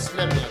mid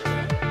slammer.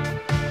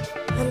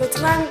 Hello,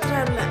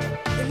 Trantravla.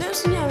 The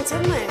lesson young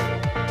Samay.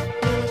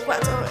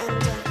 What's our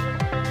enter?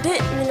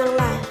 Did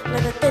Minala,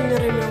 let a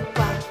tender in your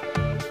pa.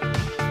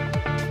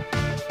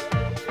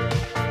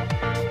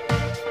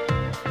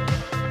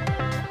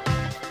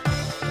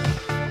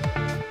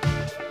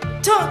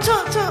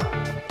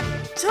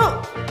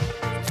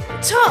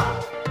 Chok,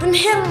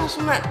 penhel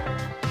semat.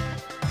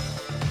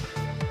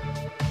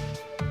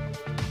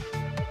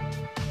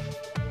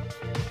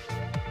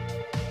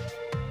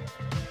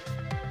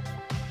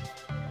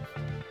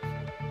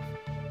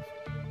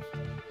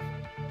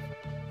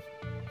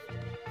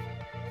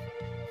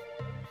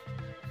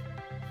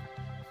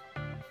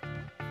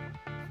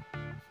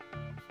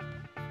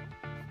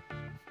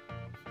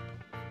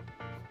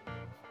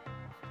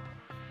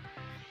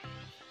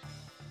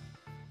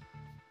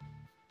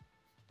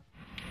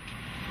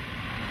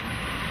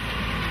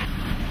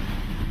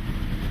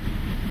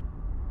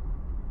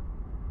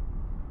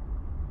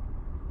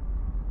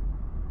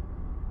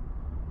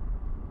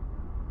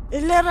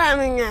 Ilera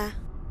minga.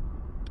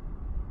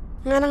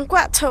 Nganang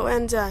kuat chok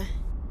anjay.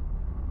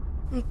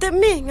 Ntep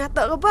mi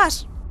ngatok ke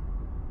bos.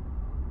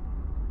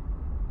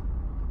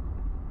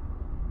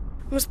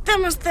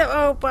 Mesti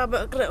apa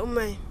bak gerak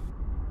umai.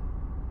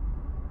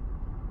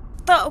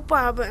 Tak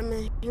apa bak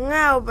mai.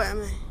 Ngau bak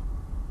mai.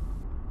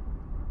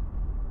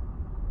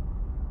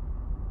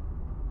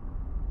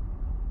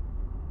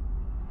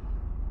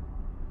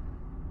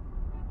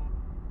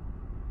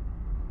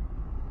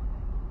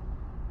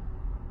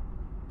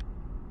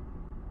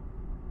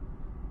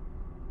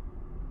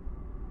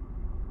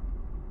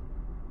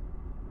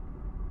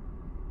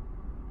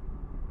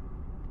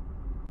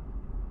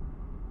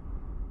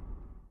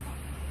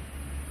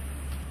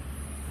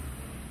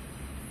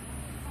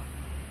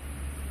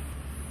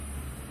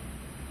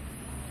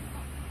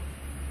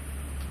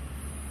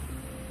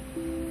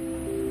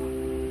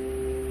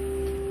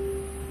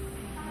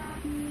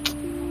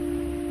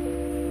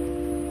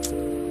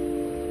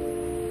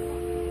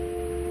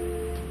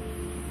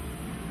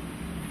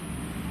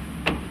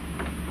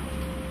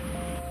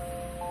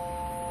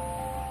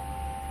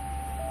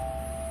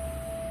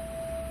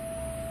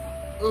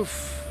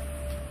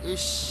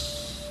 Ish.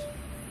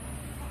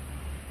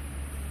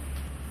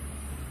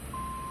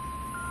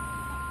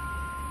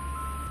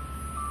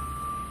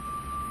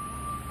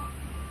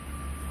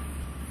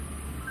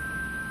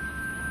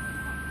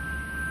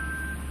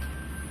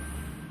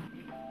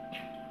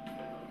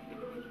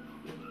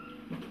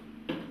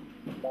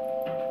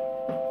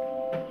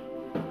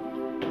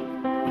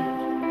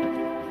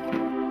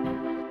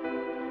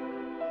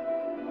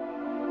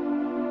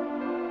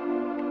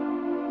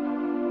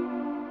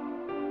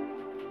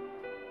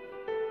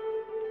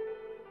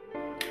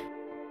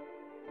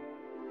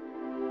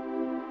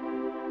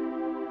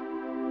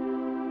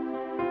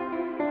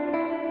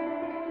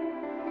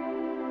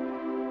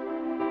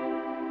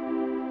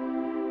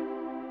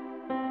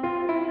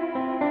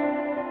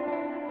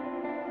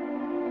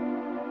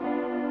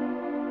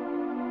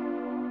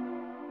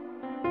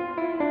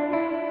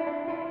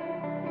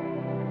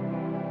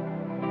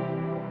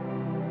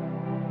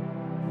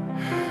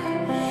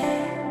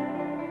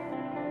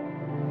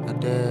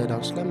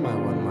 Selama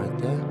wan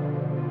maite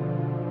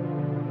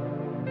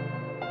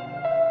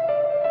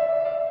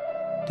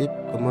tip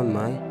kaman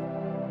mai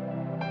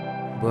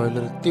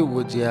boiler tiu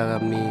wajia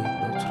kami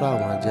utsra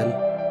majan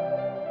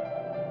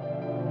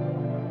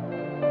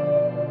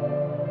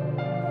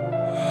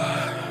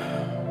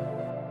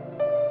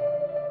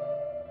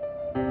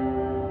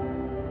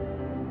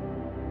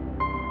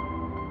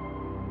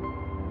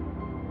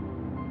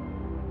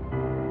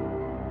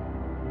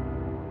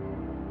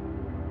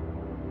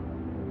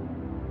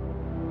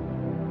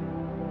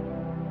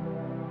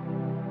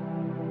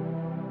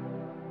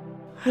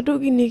Aduh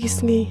gini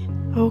kisni,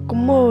 aku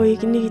kemoi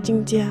gini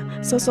kijingjia,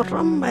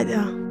 seseram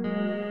aja.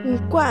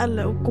 Kuat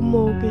lah aku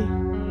kemoi ki.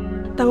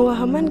 Tang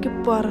wahaman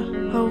kipar,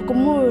 aku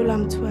kemoi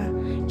lam tua.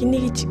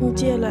 Gini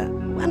kijingjia lah,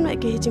 wan mai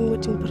kijing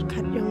mucing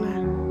berkat yang ah.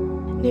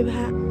 Ni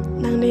bah,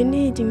 nang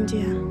neni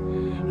jingjia,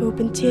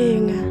 aku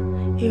penceng ah,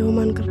 aku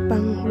man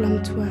kerpang lam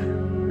tua.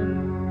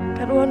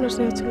 Karuan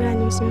nusnya cukai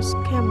nusnya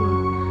skema,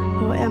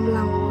 aku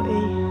lang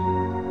oi.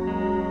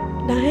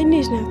 Dah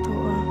Heini nak tu.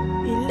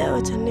 Ila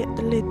macam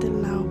ni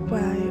telau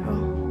pai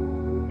oh.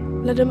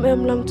 Ladam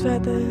lam tua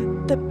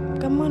tep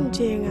kaman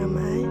je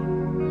ngamai.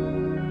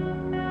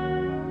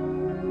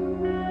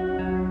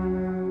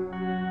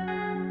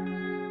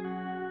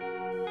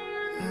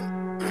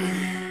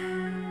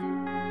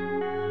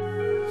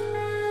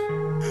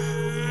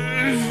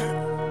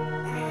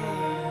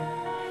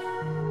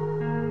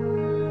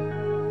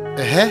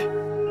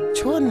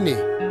 Chuan ni.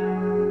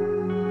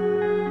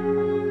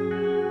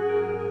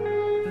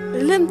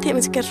 Lem te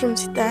masih rum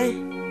sitai.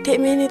 Te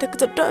meni tak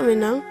cedok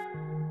menang.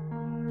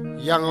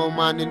 Yang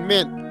omanin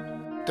men.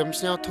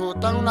 Temsnya tu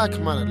tang lah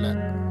kemana lah.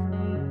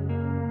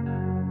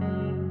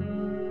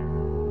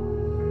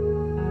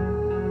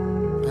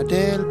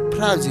 Adel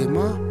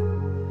prazima.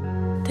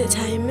 Te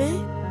cai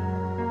me.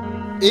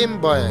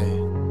 Boy.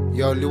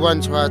 Yo liwan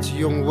chwa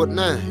chiyong wot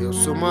na yo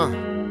suma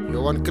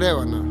yo wan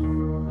krewana.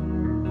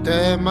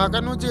 Te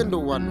makan ujen do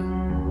wanu.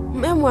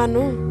 Mem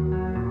wanu.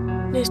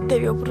 Neste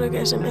yo pura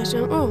SMS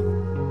yang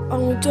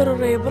Ang joro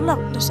re belak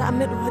da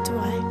samet wa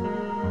Jowai.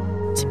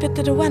 Cipet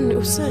da wan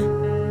usa.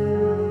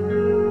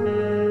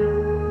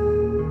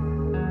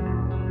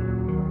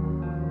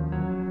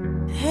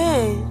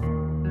 Hey.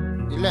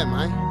 Ile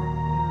mai.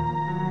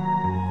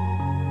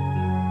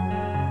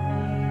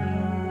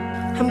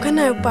 Ham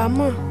kana yo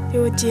pama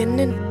yo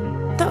jenin.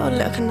 Ta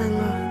oleh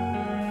kenanga.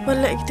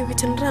 Oleh gitu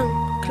kecenderang.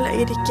 Kelak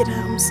iri kira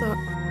hamso.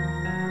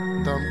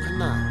 Tom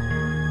kena.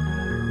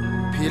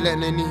 Pila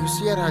neni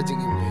husiar hajing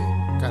imbe.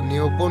 Kat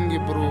neopon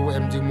gi buru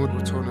MJ mud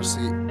ucona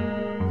si.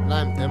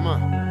 Laim tema.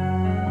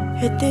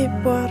 Hete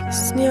por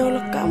sniaw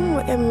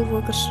kamu wo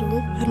kersu.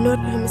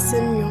 Hanot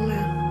hamsen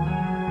yonga.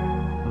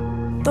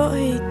 To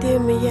hite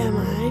me ya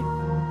mai.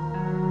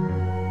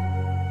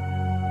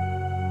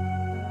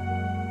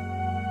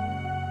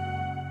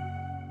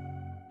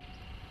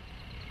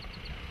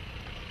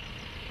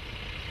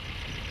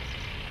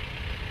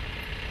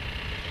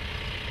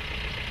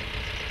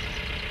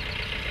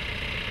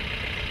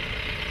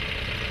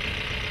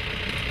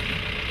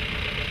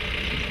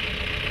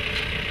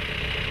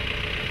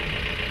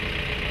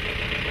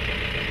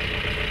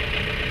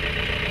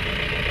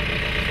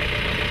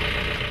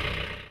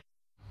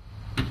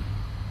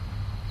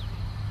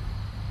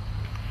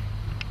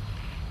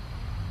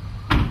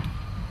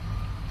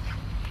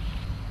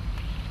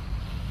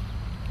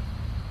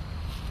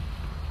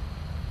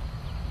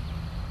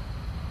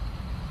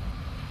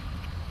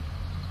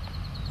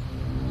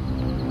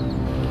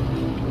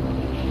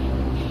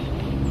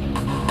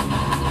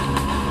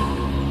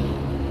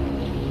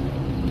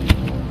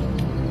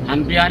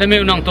 Hampir ada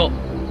memang tu.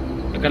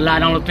 Dekat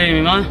ladang lote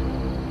memang.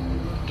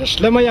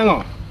 Selama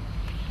yang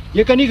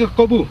ya kan ni ke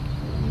kobu.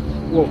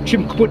 Wo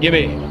cim keput dia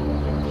be.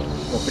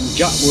 Wo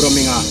penjak buram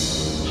menga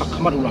hak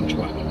kamat ulam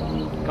cua.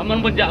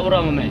 Kaman penjak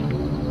buram me.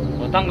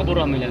 Otang ke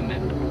buram me.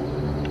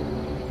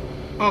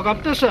 Oh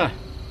kapten sah.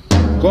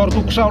 Kor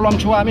tu kusau ulam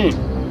cua me.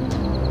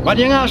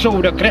 Badi nga so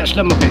udah krek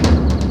selama be.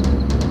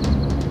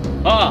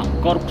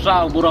 Kor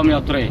kusau buram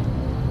ya tre.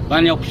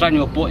 Banyak pesan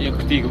yo pok ya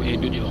ketiga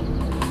hidup yo.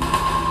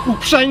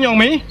 Upsai yang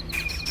me.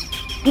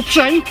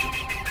 Upsai.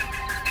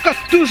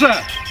 Katu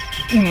sah.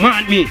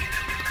 Umat mi.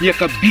 Ya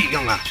kebi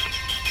yang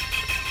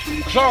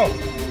So.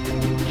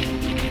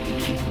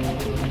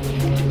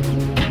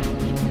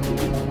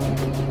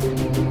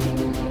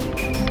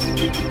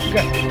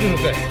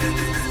 Okay.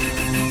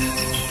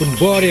 Pun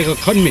ke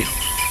kon mi.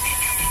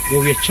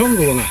 Wo ye chong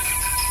go nga.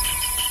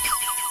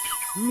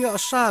 Mya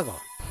sa go.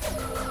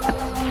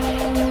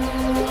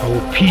 Hau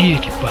pi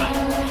ki pa.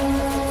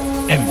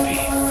 MB.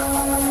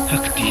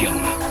 Hak tiang.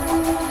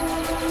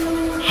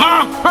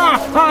 Ha.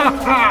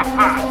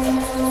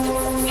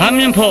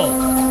 Hamim po.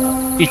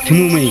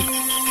 Itmu me.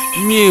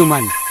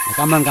 Miuman.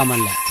 Kaman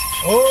lah.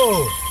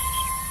 Oh.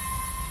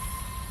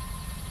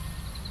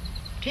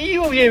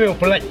 Tiyo ye me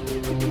pelaj.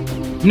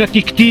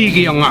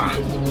 Natik-tigi yang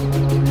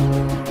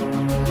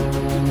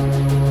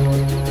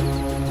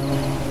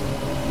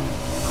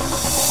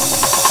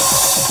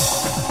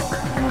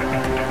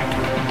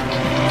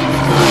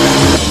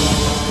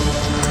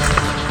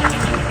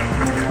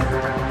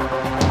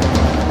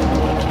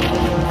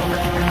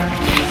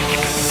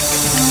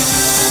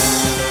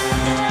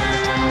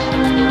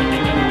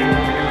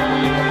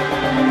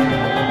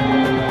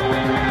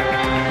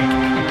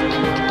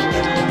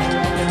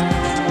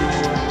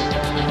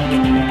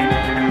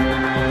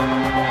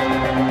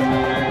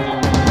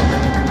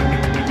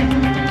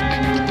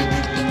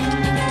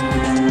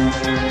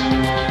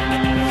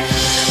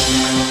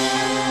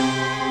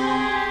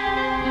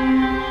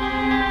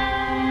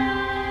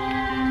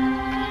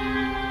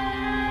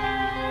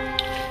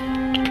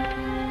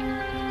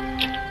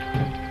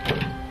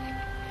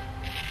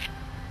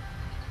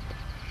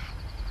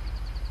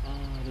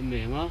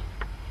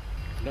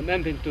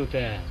Dalam pintu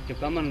teh,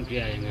 cukaman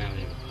dia yang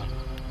ngawe.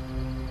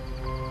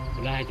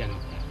 Mulai jangan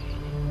apa.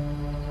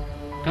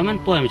 Kaman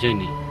poem macam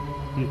ni.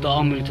 Untuk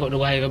orang melihat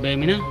doai ke bayi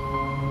mana?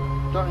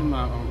 Tak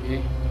emang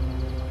orang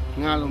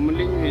ngalu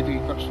meling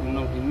itu ikut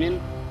sunau pinin.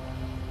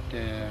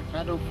 Te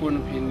kado phone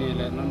pinin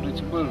le non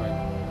reachable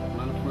right.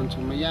 Mana phone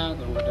cuma ya,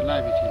 tu ada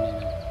live di sini.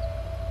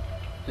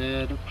 Te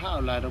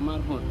depan lah, rumah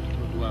pun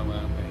dua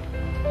apa.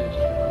 Te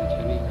sudah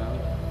macam ni kau.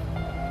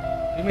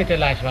 Ini te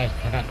live live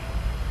kan.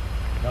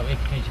 Dah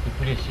ekspres ke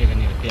polis kan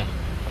ni dia.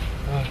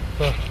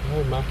 So,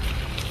 memang.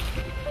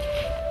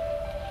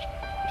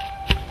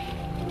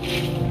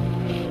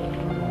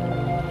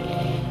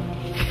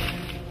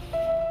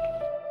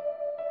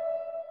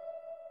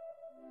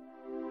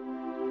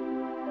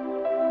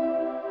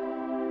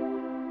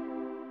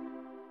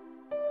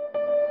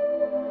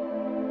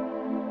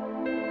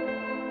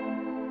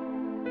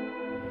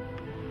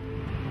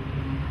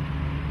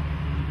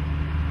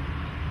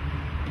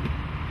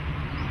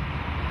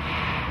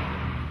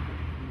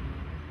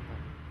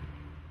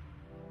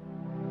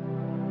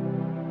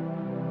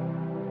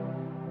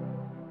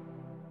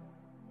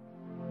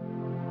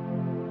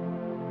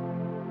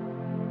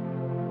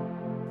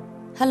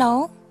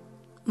 Hello,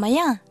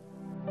 Maya.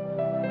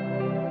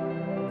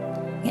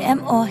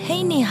 Em ở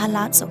Heini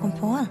halat so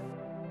kompol.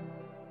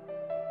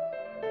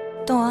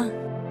 Toa.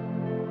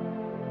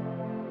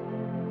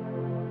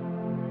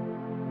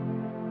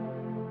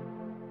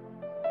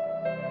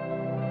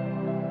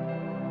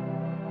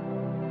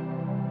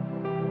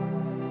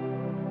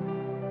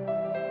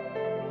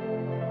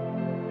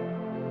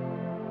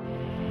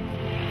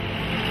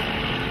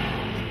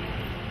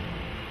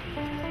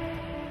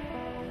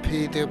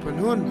 Peter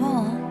penhun.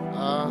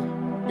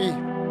 Pi,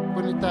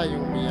 punita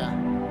yung Mia.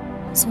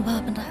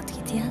 Sumpah penrat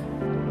gitu ya.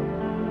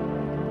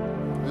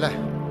 Lah.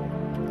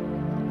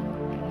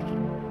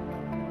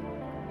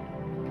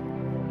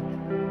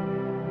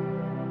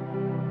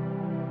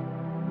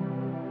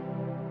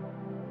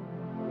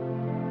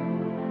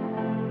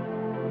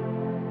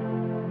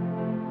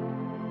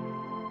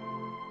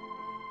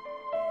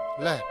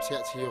 Lah,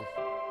 siap siung.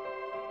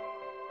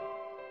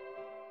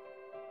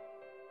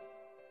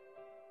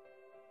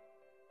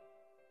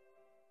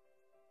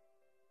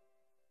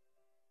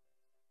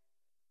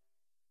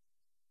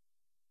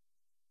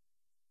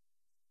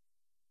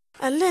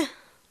 Alle,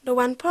 the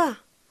one pa.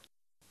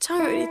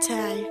 Chang ri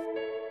chai.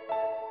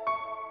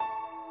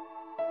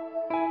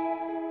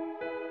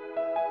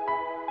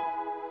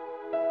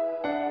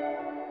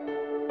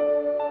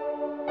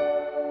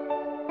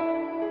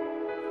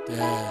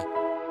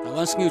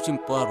 Kawan sengiu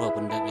cimpor apa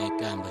pendak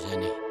ikan bahasa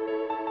ni.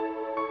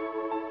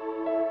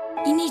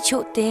 Ini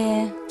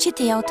cote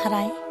citiau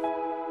tharai.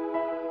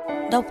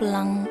 Dau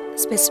pelang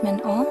specimen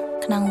o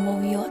kenang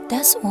wawio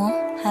das o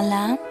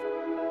halang.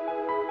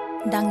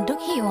 Dang duk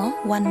hiyo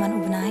wan man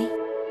ubnai.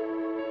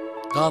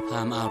 Kau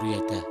paham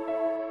awriata.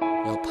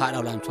 Yo pat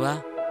aw lam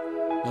chua.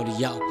 Yo di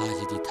yau pa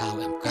jadi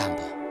tahu em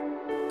kamba.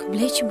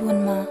 Kebleh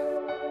cubun ma.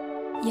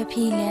 Ya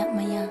pile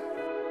maya.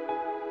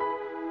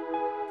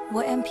 Wo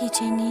MP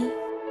chini.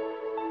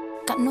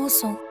 Kat no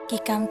so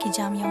ki kam ki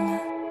jam yonga.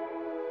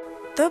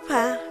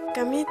 Topa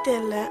kami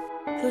tela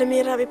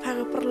lemira bi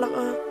paga perlok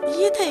o.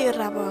 Iya thay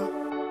rabo.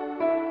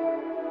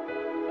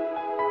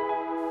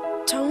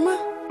 Changma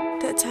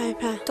tak chai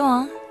pa.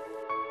 Toa.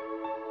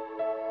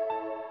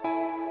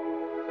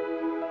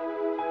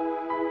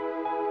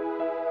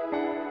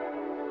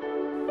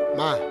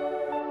 Ma,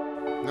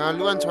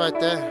 ngaluan choi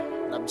te,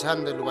 rap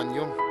chan de luan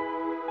yung.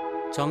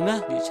 Chong na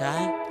di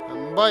chai.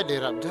 Ambai de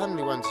rap chan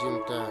luan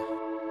siung te.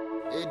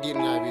 Din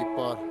ngai bi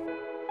por.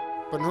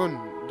 Penhun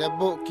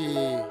debo ki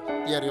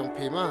tiar yung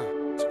pima,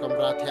 sekom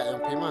ratia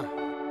yung pima.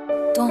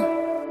 To.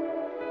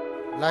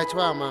 Lai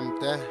chwa mam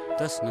te.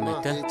 Tas na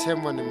te.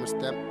 Chem wan ni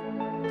mustep.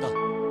 To.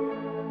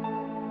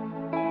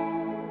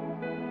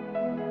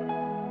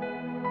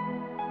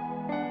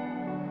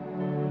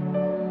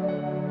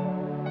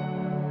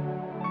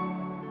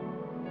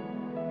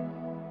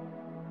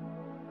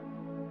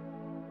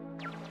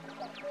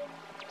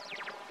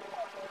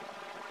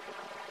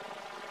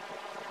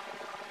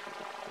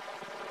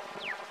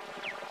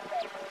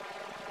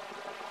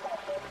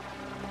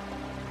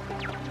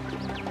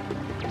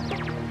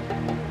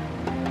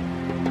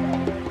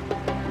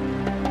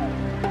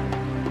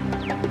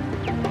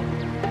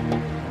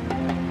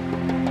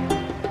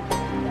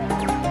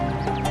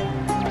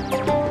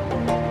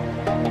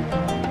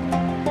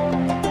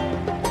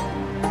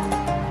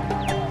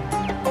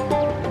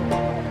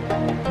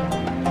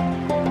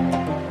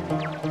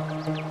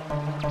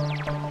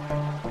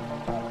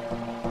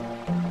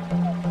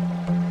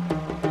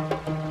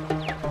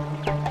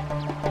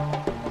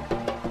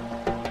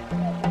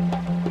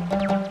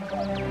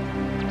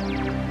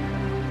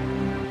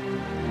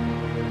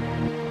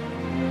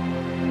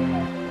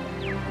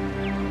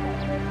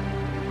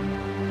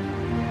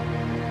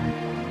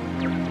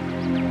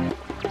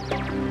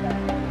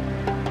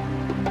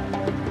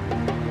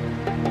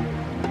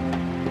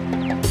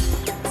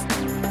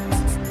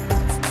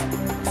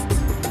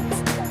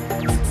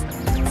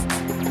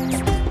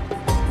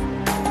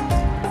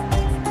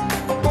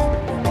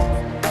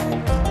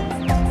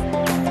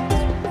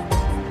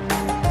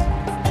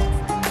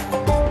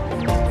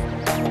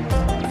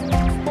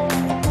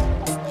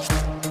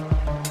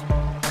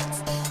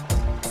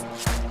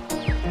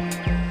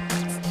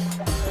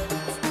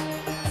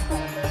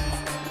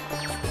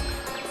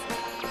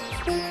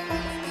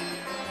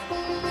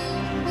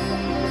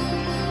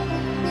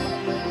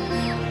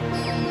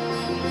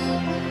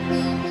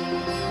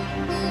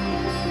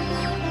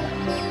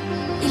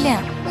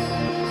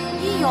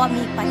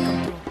 Mi pai kom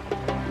tu.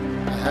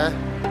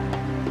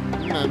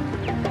 Mem.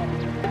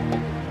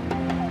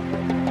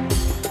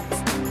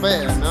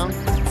 Bae no.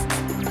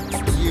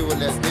 You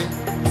will let me.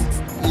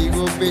 You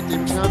go bit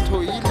him chan to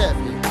eat let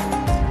me.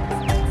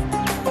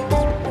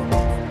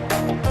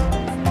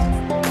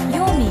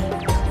 Yomi.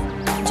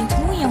 Jing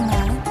tu yang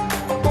ngang.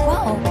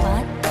 Wa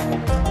opat.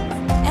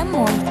 Em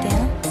moi te.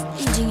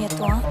 I jing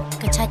etwa.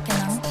 Kachat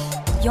kanang.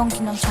 Yong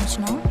kinam chang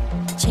chnong.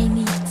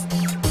 Chaini.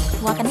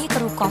 Wa kani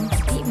kerukom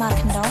ti mar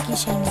khendau ki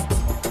chaini.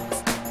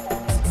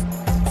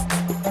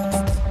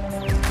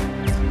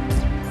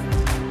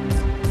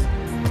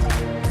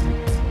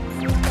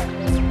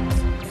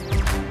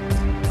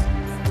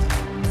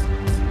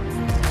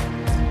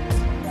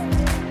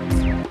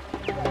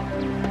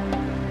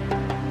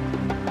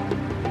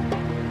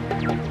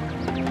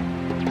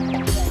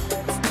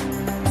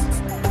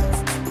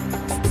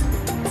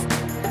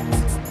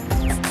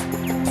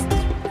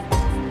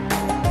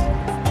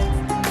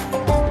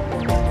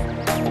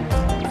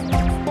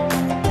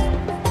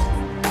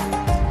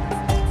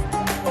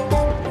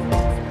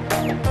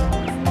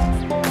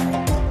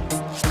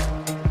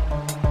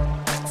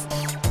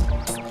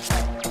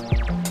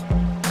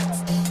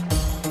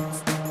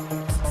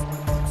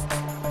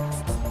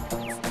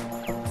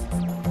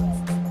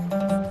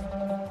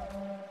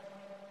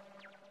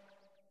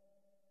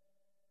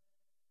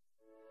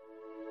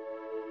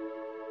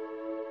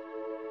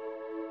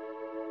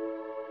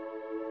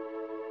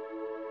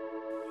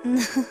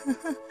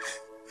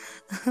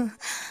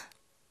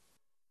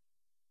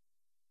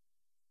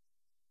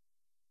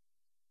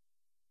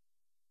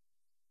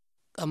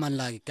 Aman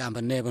lagi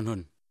kampan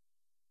nebenhun.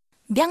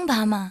 Biang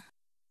bahama.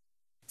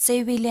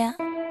 Say Willia.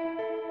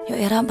 Yo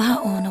era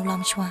bah o na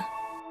ulam shwa.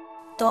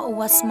 To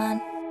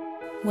wasman.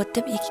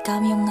 Watep iki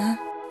kami yung nga.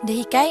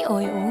 Dehikai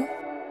oyo.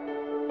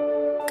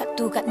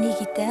 Katu kat ni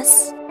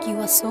kites.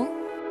 Kiwaso.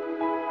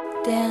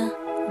 Te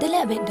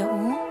delebet do.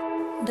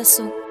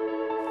 Dasu.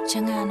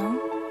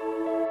 Changanong.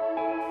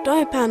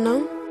 Doi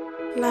panong.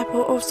 Lai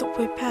po o suk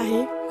pui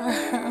pahi.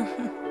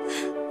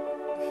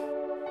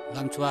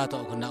 Lam chua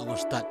to kena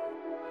wastat.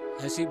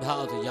 Asi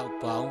bhao to yau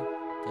pau.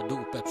 Tadu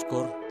pep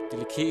skor.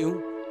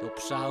 Tilikiu. To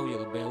psau ya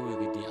beu ya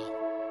dia.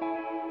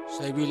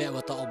 Sai bi le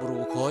wa to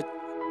obru khoj.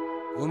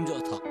 Gum jo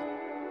thak.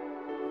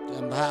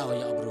 Tem bhao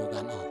ya obru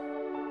gam o.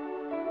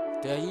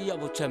 Te yi ya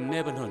bo chem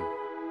ne ban hun.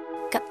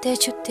 Kap te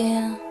chut te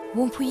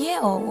wong puye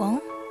o wong.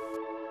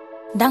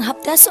 Dang hap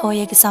tas o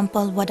ya ke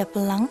sampel wada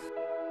pelang.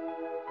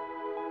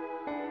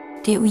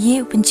 Te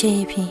uye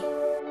penche pi.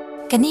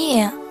 Kani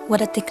ya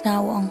wada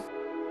tikna wong.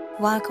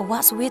 Wa ka wa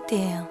suwe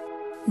te.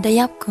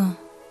 Dayap ko.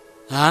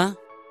 Ha?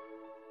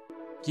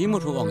 Ji mu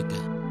thu wong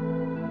te.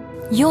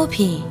 Yo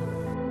pi.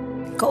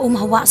 Ka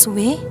hawa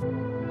suwe.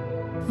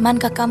 Man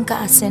ka kam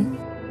ka asen.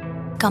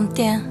 Kam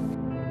te.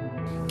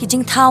 Ki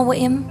jing thaw wa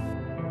em.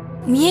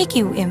 Mie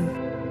ki u em.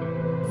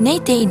 Nei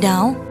te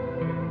daw.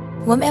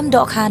 Wam em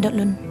Dkhar dot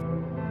lun.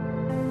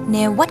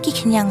 Ne wat ki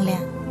khyang le.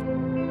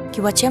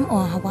 Ki wa chem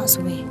o hawa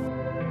suwe.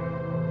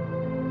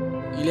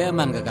 Ile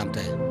man ka kam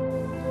te.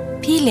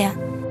 Pi le.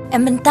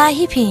 Em ben tai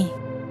hi pi.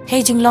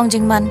 Hei jing long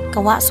jing man ka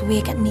wa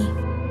suwe kat ni.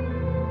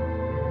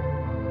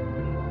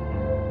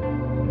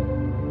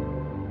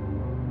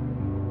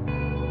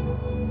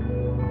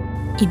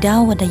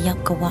 Idaw wada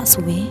yak ka wa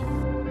suwe.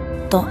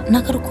 To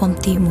nakaru kom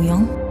ti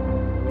muyong.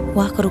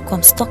 Wa karu kom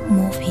stok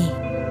mo pi.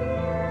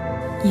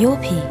 Yo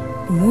pi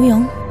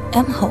muyong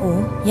em ho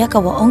ya ka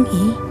wa ong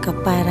I ka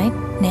pyrite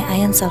ne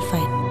iron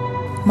sulfide.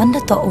 Manda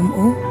to u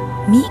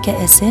mi ka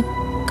acid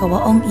ka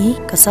wa ong I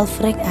ka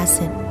sulfuric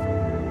acid.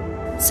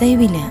 Say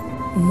wila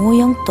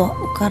muyong to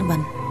u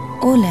carbon.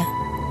 Ola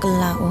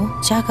kalao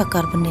cha ka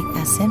carbonic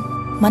acid.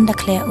 Manda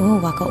clear o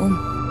wa ka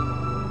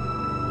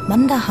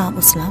Manda ha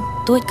uslam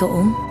toit ka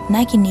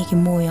nai ki ni ki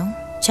muyong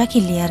cha ki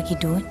liar ki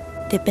dot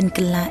te pen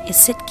kala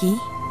acid ki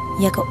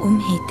ya ka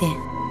hete.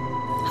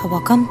 Hawa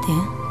kam te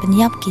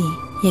penyap ki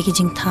ya ki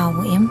jing thaw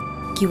em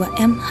ki wa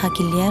em ha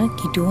ki liar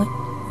ki dot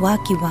wa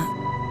ki wa.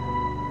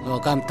 Hawa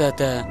kam te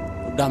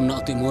dam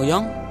nak ti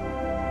moyong.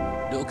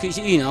 Do ki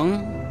si nong.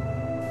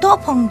 To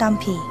phong dam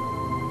pi.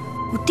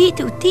 Uti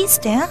tu uti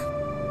ste.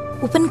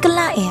 Upen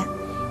kala e.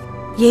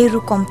 Ye ru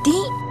kom ti.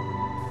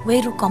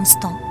 We ru kom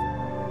stop.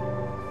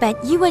 Pet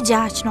yi wa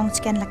ja chnong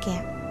sken lake.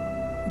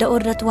 Da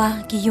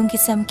urratwa ki yung ki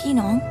sam ki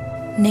nong.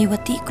 Nei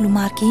wati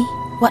klumar ki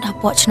wat ha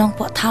po chnong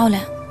po thaw la.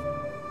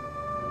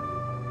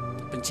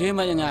 Penche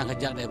ma yang nga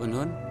kajak de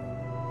banun.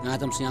 Nga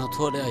tam siang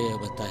tho de aye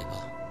batai ba.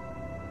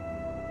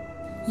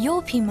 Yo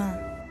pi ma.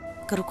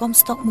 Karukom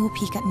stok mu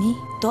pi kat ni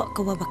to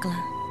ka wa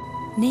bakla.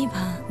 Nei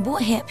ba bo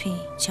he pi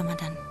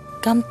chamadan.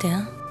 Kam te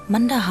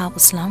manda ha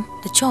uslam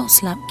de cho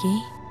slap ki.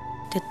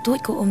 Te toy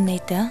ko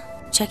nei te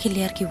chaki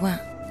liar ki wa.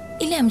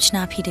 Ilem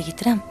chna pi de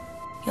gitram.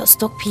 Yo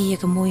stok pi ye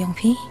ka moyong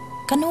pi.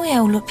 Kanu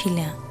ya ulot pi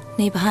la.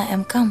 Nei ba ha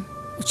em kam.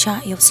 Ucha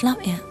yo slap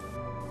ya.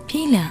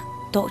 Pi la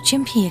to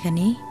chim pi ye ka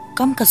ni.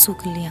 Kam ka su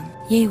ka liang.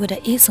 Ye wada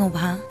e so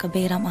ba ka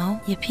beram au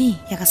ye pi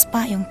ya ka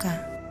spa yong ka.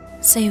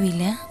 Say wi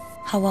la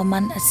hawa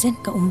man asin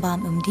ka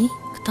bam di.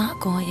 Kata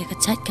ko ya ka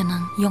chat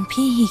kanang yong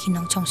pi hi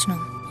kinong chong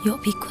snong. Yo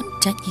pi kun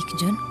chat ki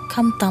kjun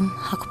kam tam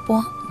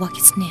hakpo wa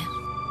kisner.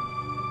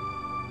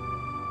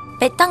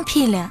 Petang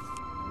pi la.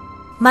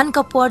 Man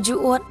ka por ju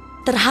ot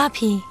terha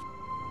pi.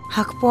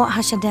 Hakpo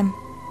Hadem.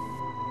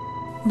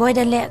 Boy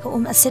da le ka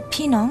asit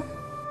pi nong.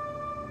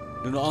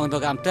 Duno ong to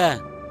kam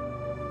te.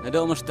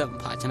 Nado mesti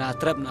pak chana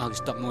trap na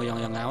stok mo yang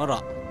ngaw ro.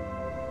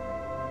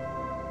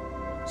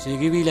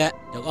 Sigi bila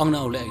yo ong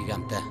na ule ki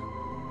kam te.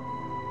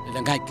 Le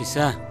Ngait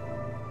kisah.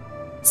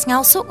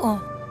 Ngau suk o.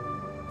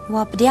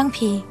 Wa pdiang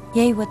pi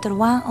ye wa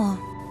terwa o.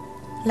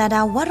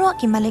 Lada waro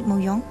ki malik mo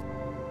yong.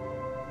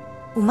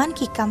 Uman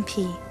ki kam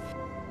pi.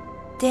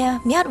 Te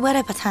miat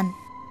were patan.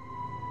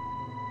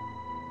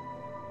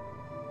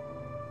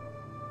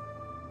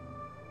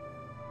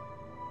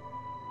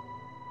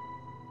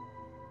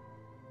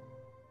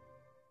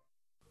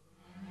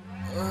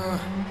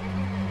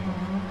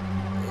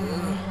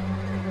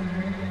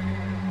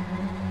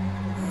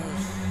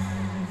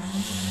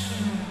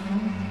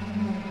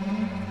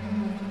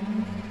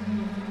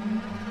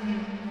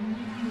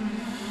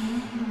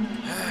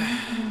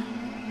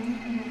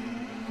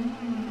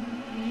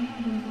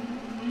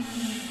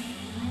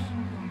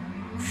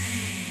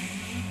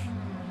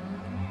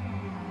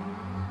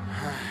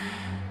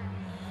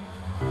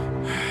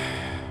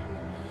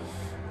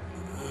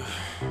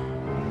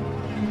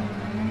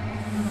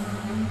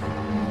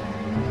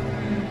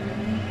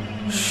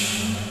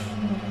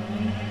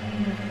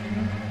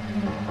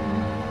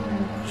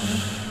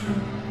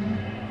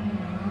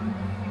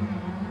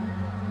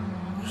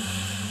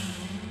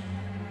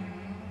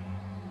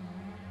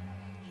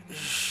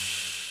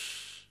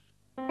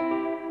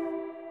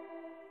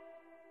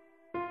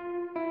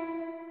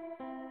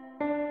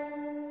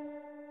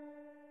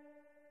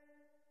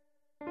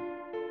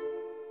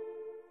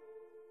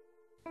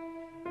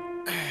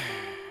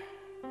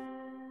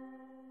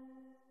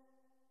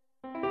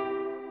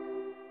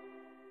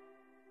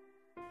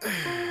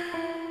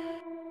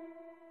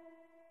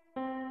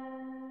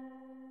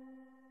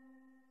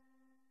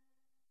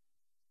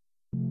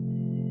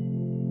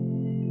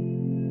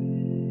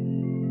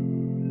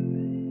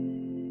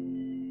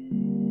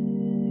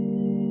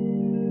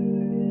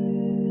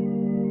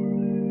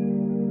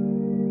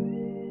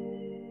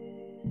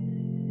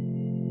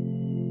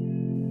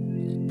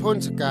 phone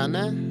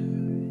sekana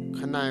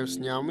khanai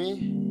usnyami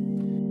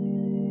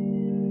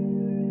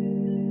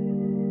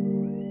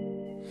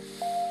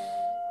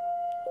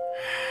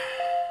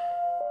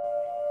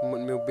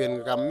mun meu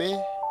ben kami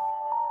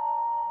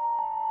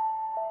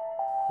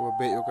wa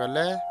be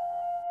ukale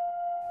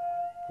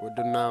wa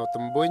dunau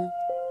tembuny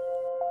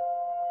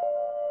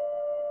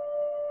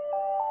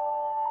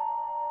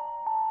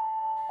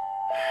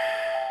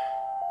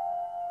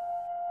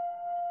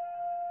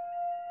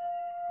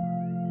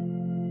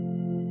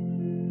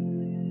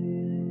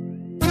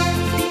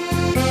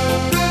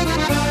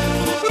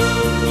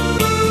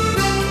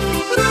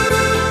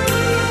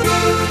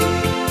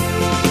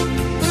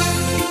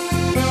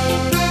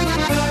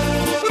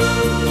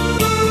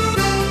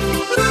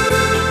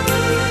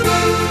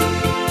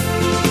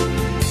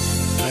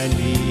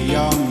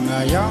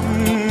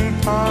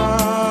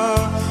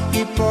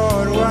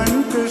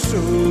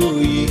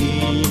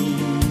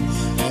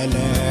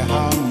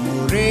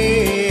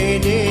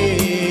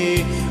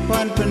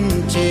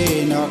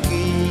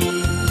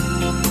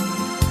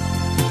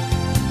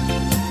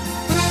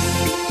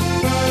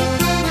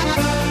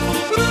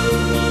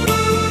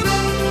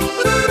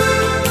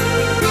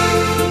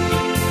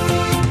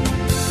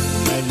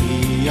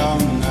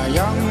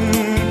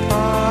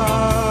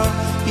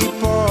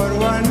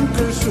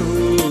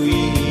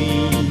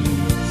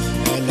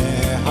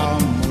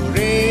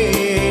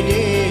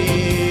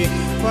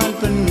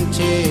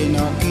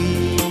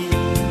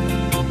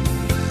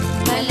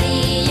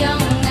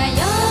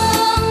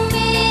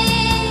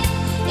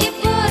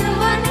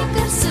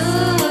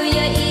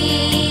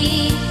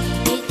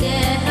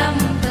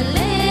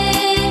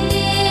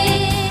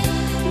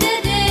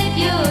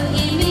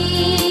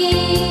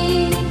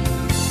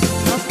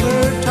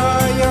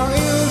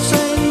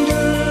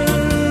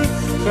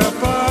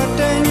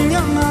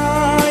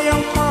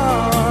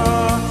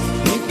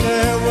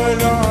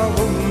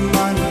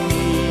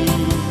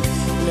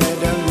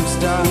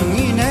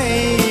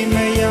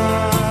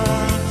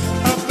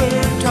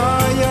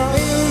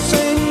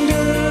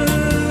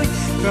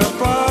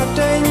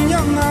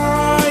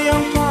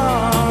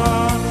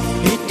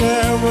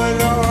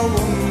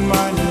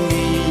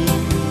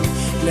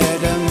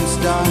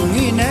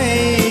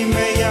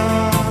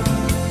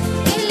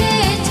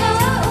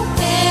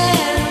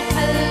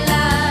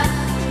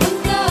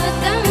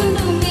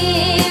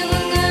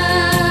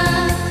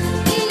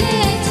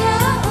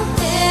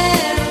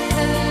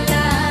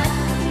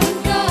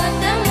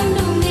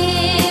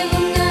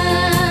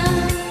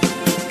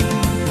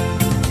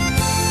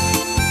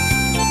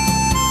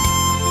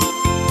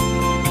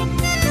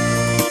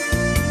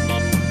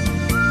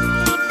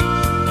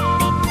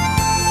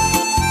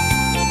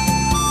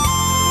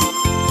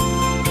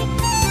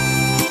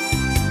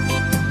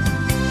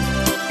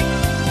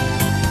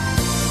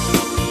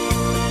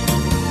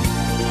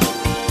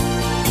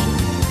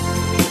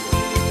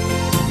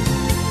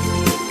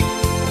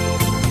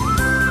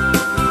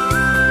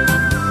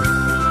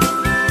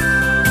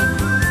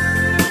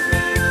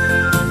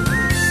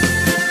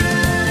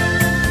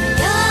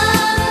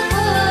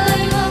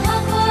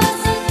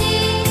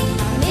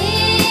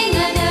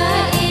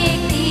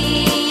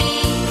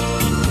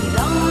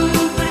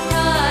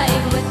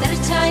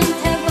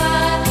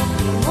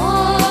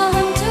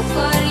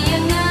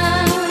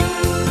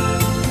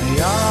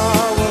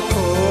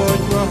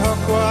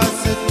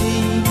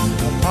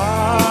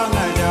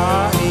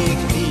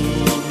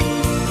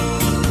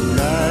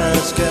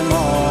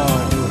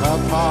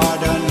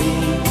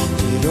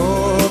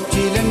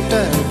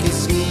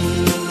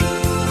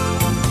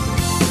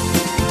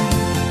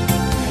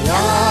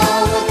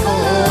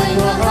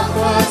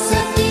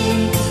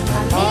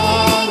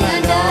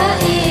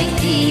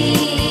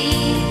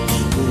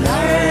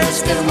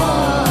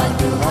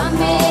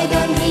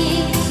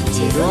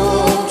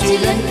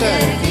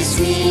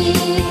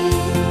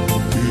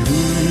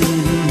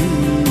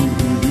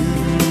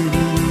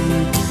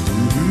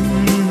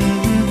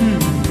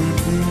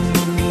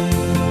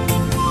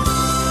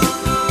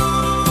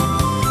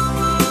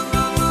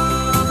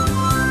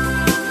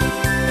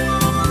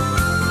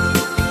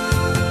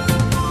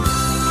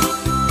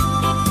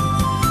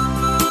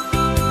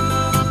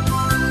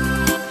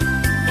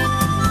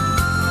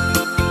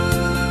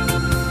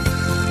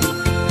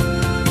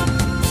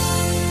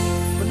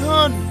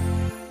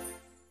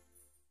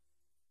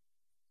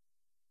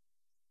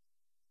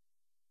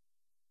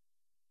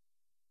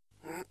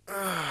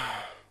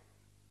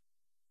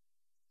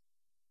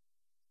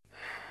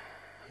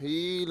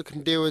hi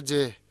lekan dewa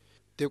je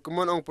tiap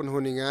kemon ong pun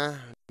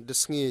huninga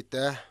desngi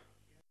ta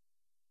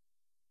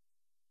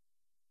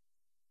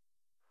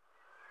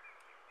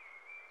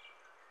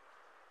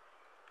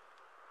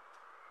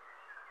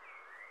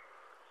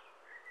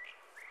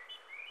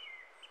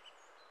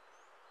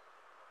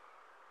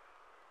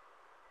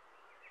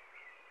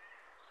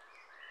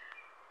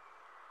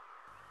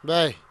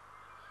Baik,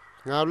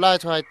 ngau lai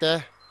thoi te.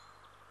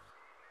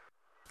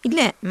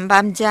 Ile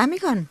mbam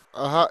jami kon.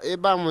 Aha,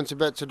 bang mun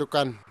sebet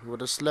sedukan.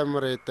 Wada slam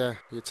mereta.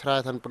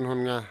 Yitrai tan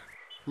penhun nga.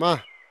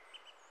 Ma.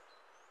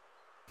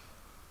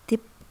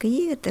 Tip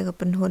kaya te ka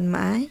penhun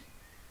mai.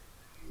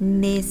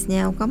 Nes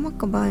nhau có mắc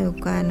có bao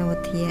cả nô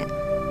thiệt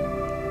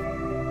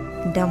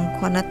Đồng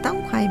con nó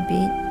tông khoai bị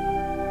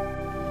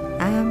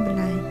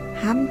Blai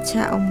Hám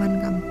cha ông man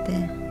găm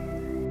tè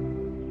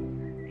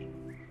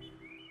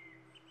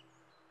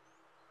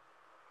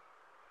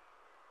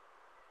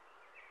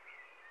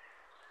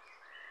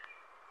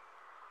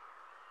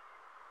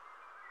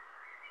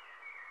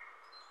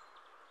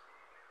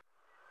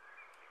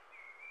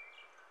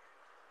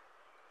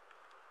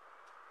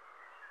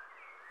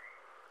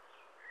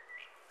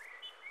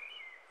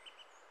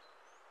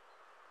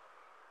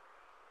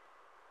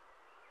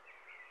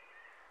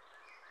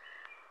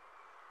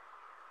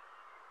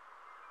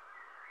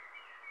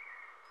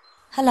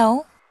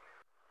Hello.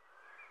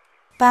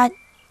 But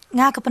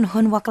nga ka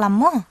panahon wa klam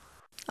mo.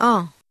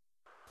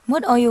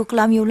 Mud oyu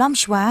klam yu lam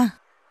shwa.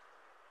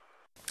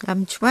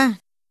 Lam shwa.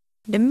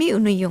 Demi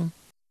unu yung.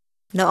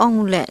 Na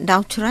ong le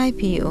daw try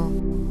pio.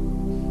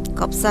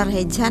 Kopsar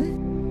hejan.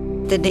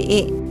 Tede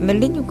e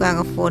melin yu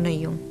ka phone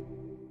yung.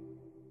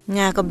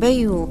 Nga ka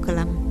bayu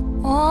klam.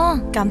 Oh,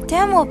 kam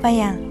te mo pa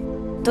ya.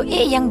 To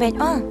e yang bet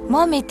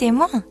mo me te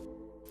mo.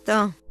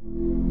 To.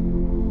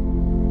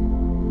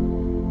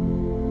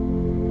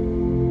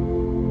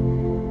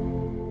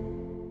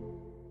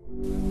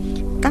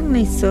 Tăng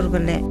này sửa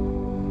cái lệ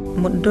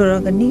một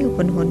đôi cái níu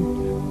phần hồn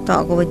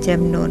tọ của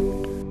chém nốt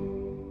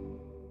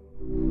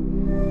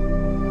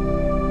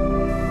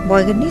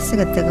bòi cái níu sẽ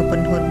cái cái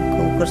phần hồn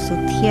của cuộc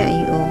sống thiệt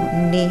yêu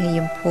nề hay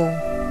yếm phô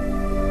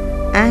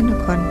nó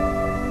còn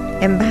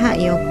em bà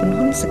yêu phần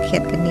hồn sẽ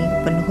khét cái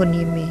níu phần hồn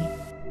yếm mê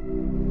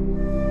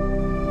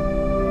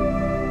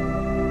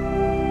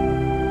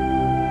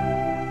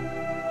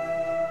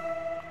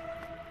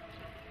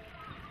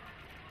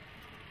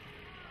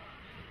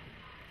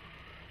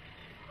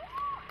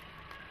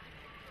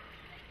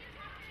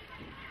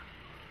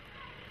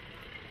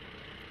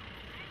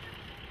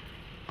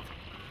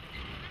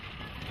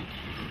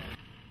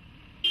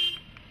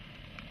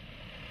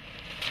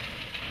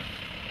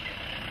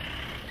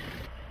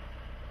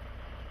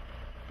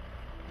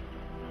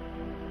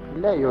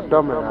Lẽ yêu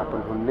đom là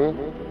phần hồn nè,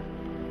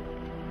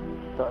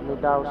 tọt nơi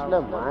đau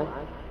sớm mãi.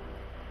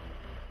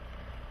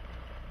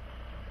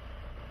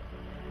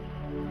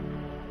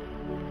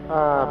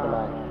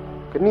 Belai,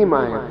 kini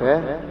mai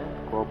teh,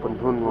 ko phần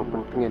hồn mo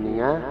phần pengen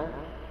inga.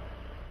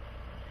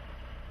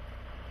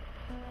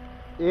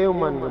 Yêu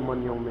man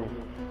ngamon yong me.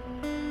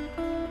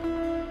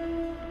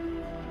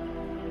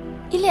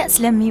 Ile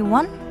slam mi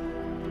wan.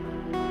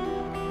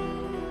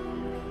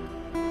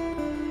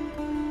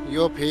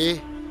 Yo phi.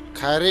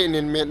 Khyriem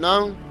nên mẹ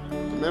nong,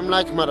 mẹ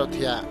like mà đâu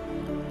thia,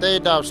 tây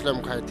đào slam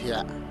khai thia.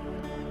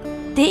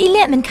 Te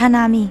ile men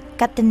khanami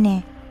katten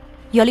ne,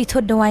 yoli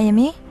thod dawai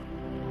mi.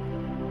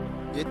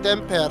 Item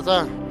per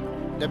ta,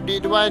 đập đi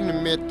dawai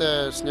nên mẹ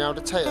ta sнял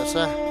được chạy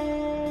asa,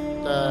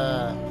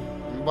 ta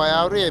bay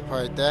áo rìa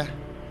phải ta.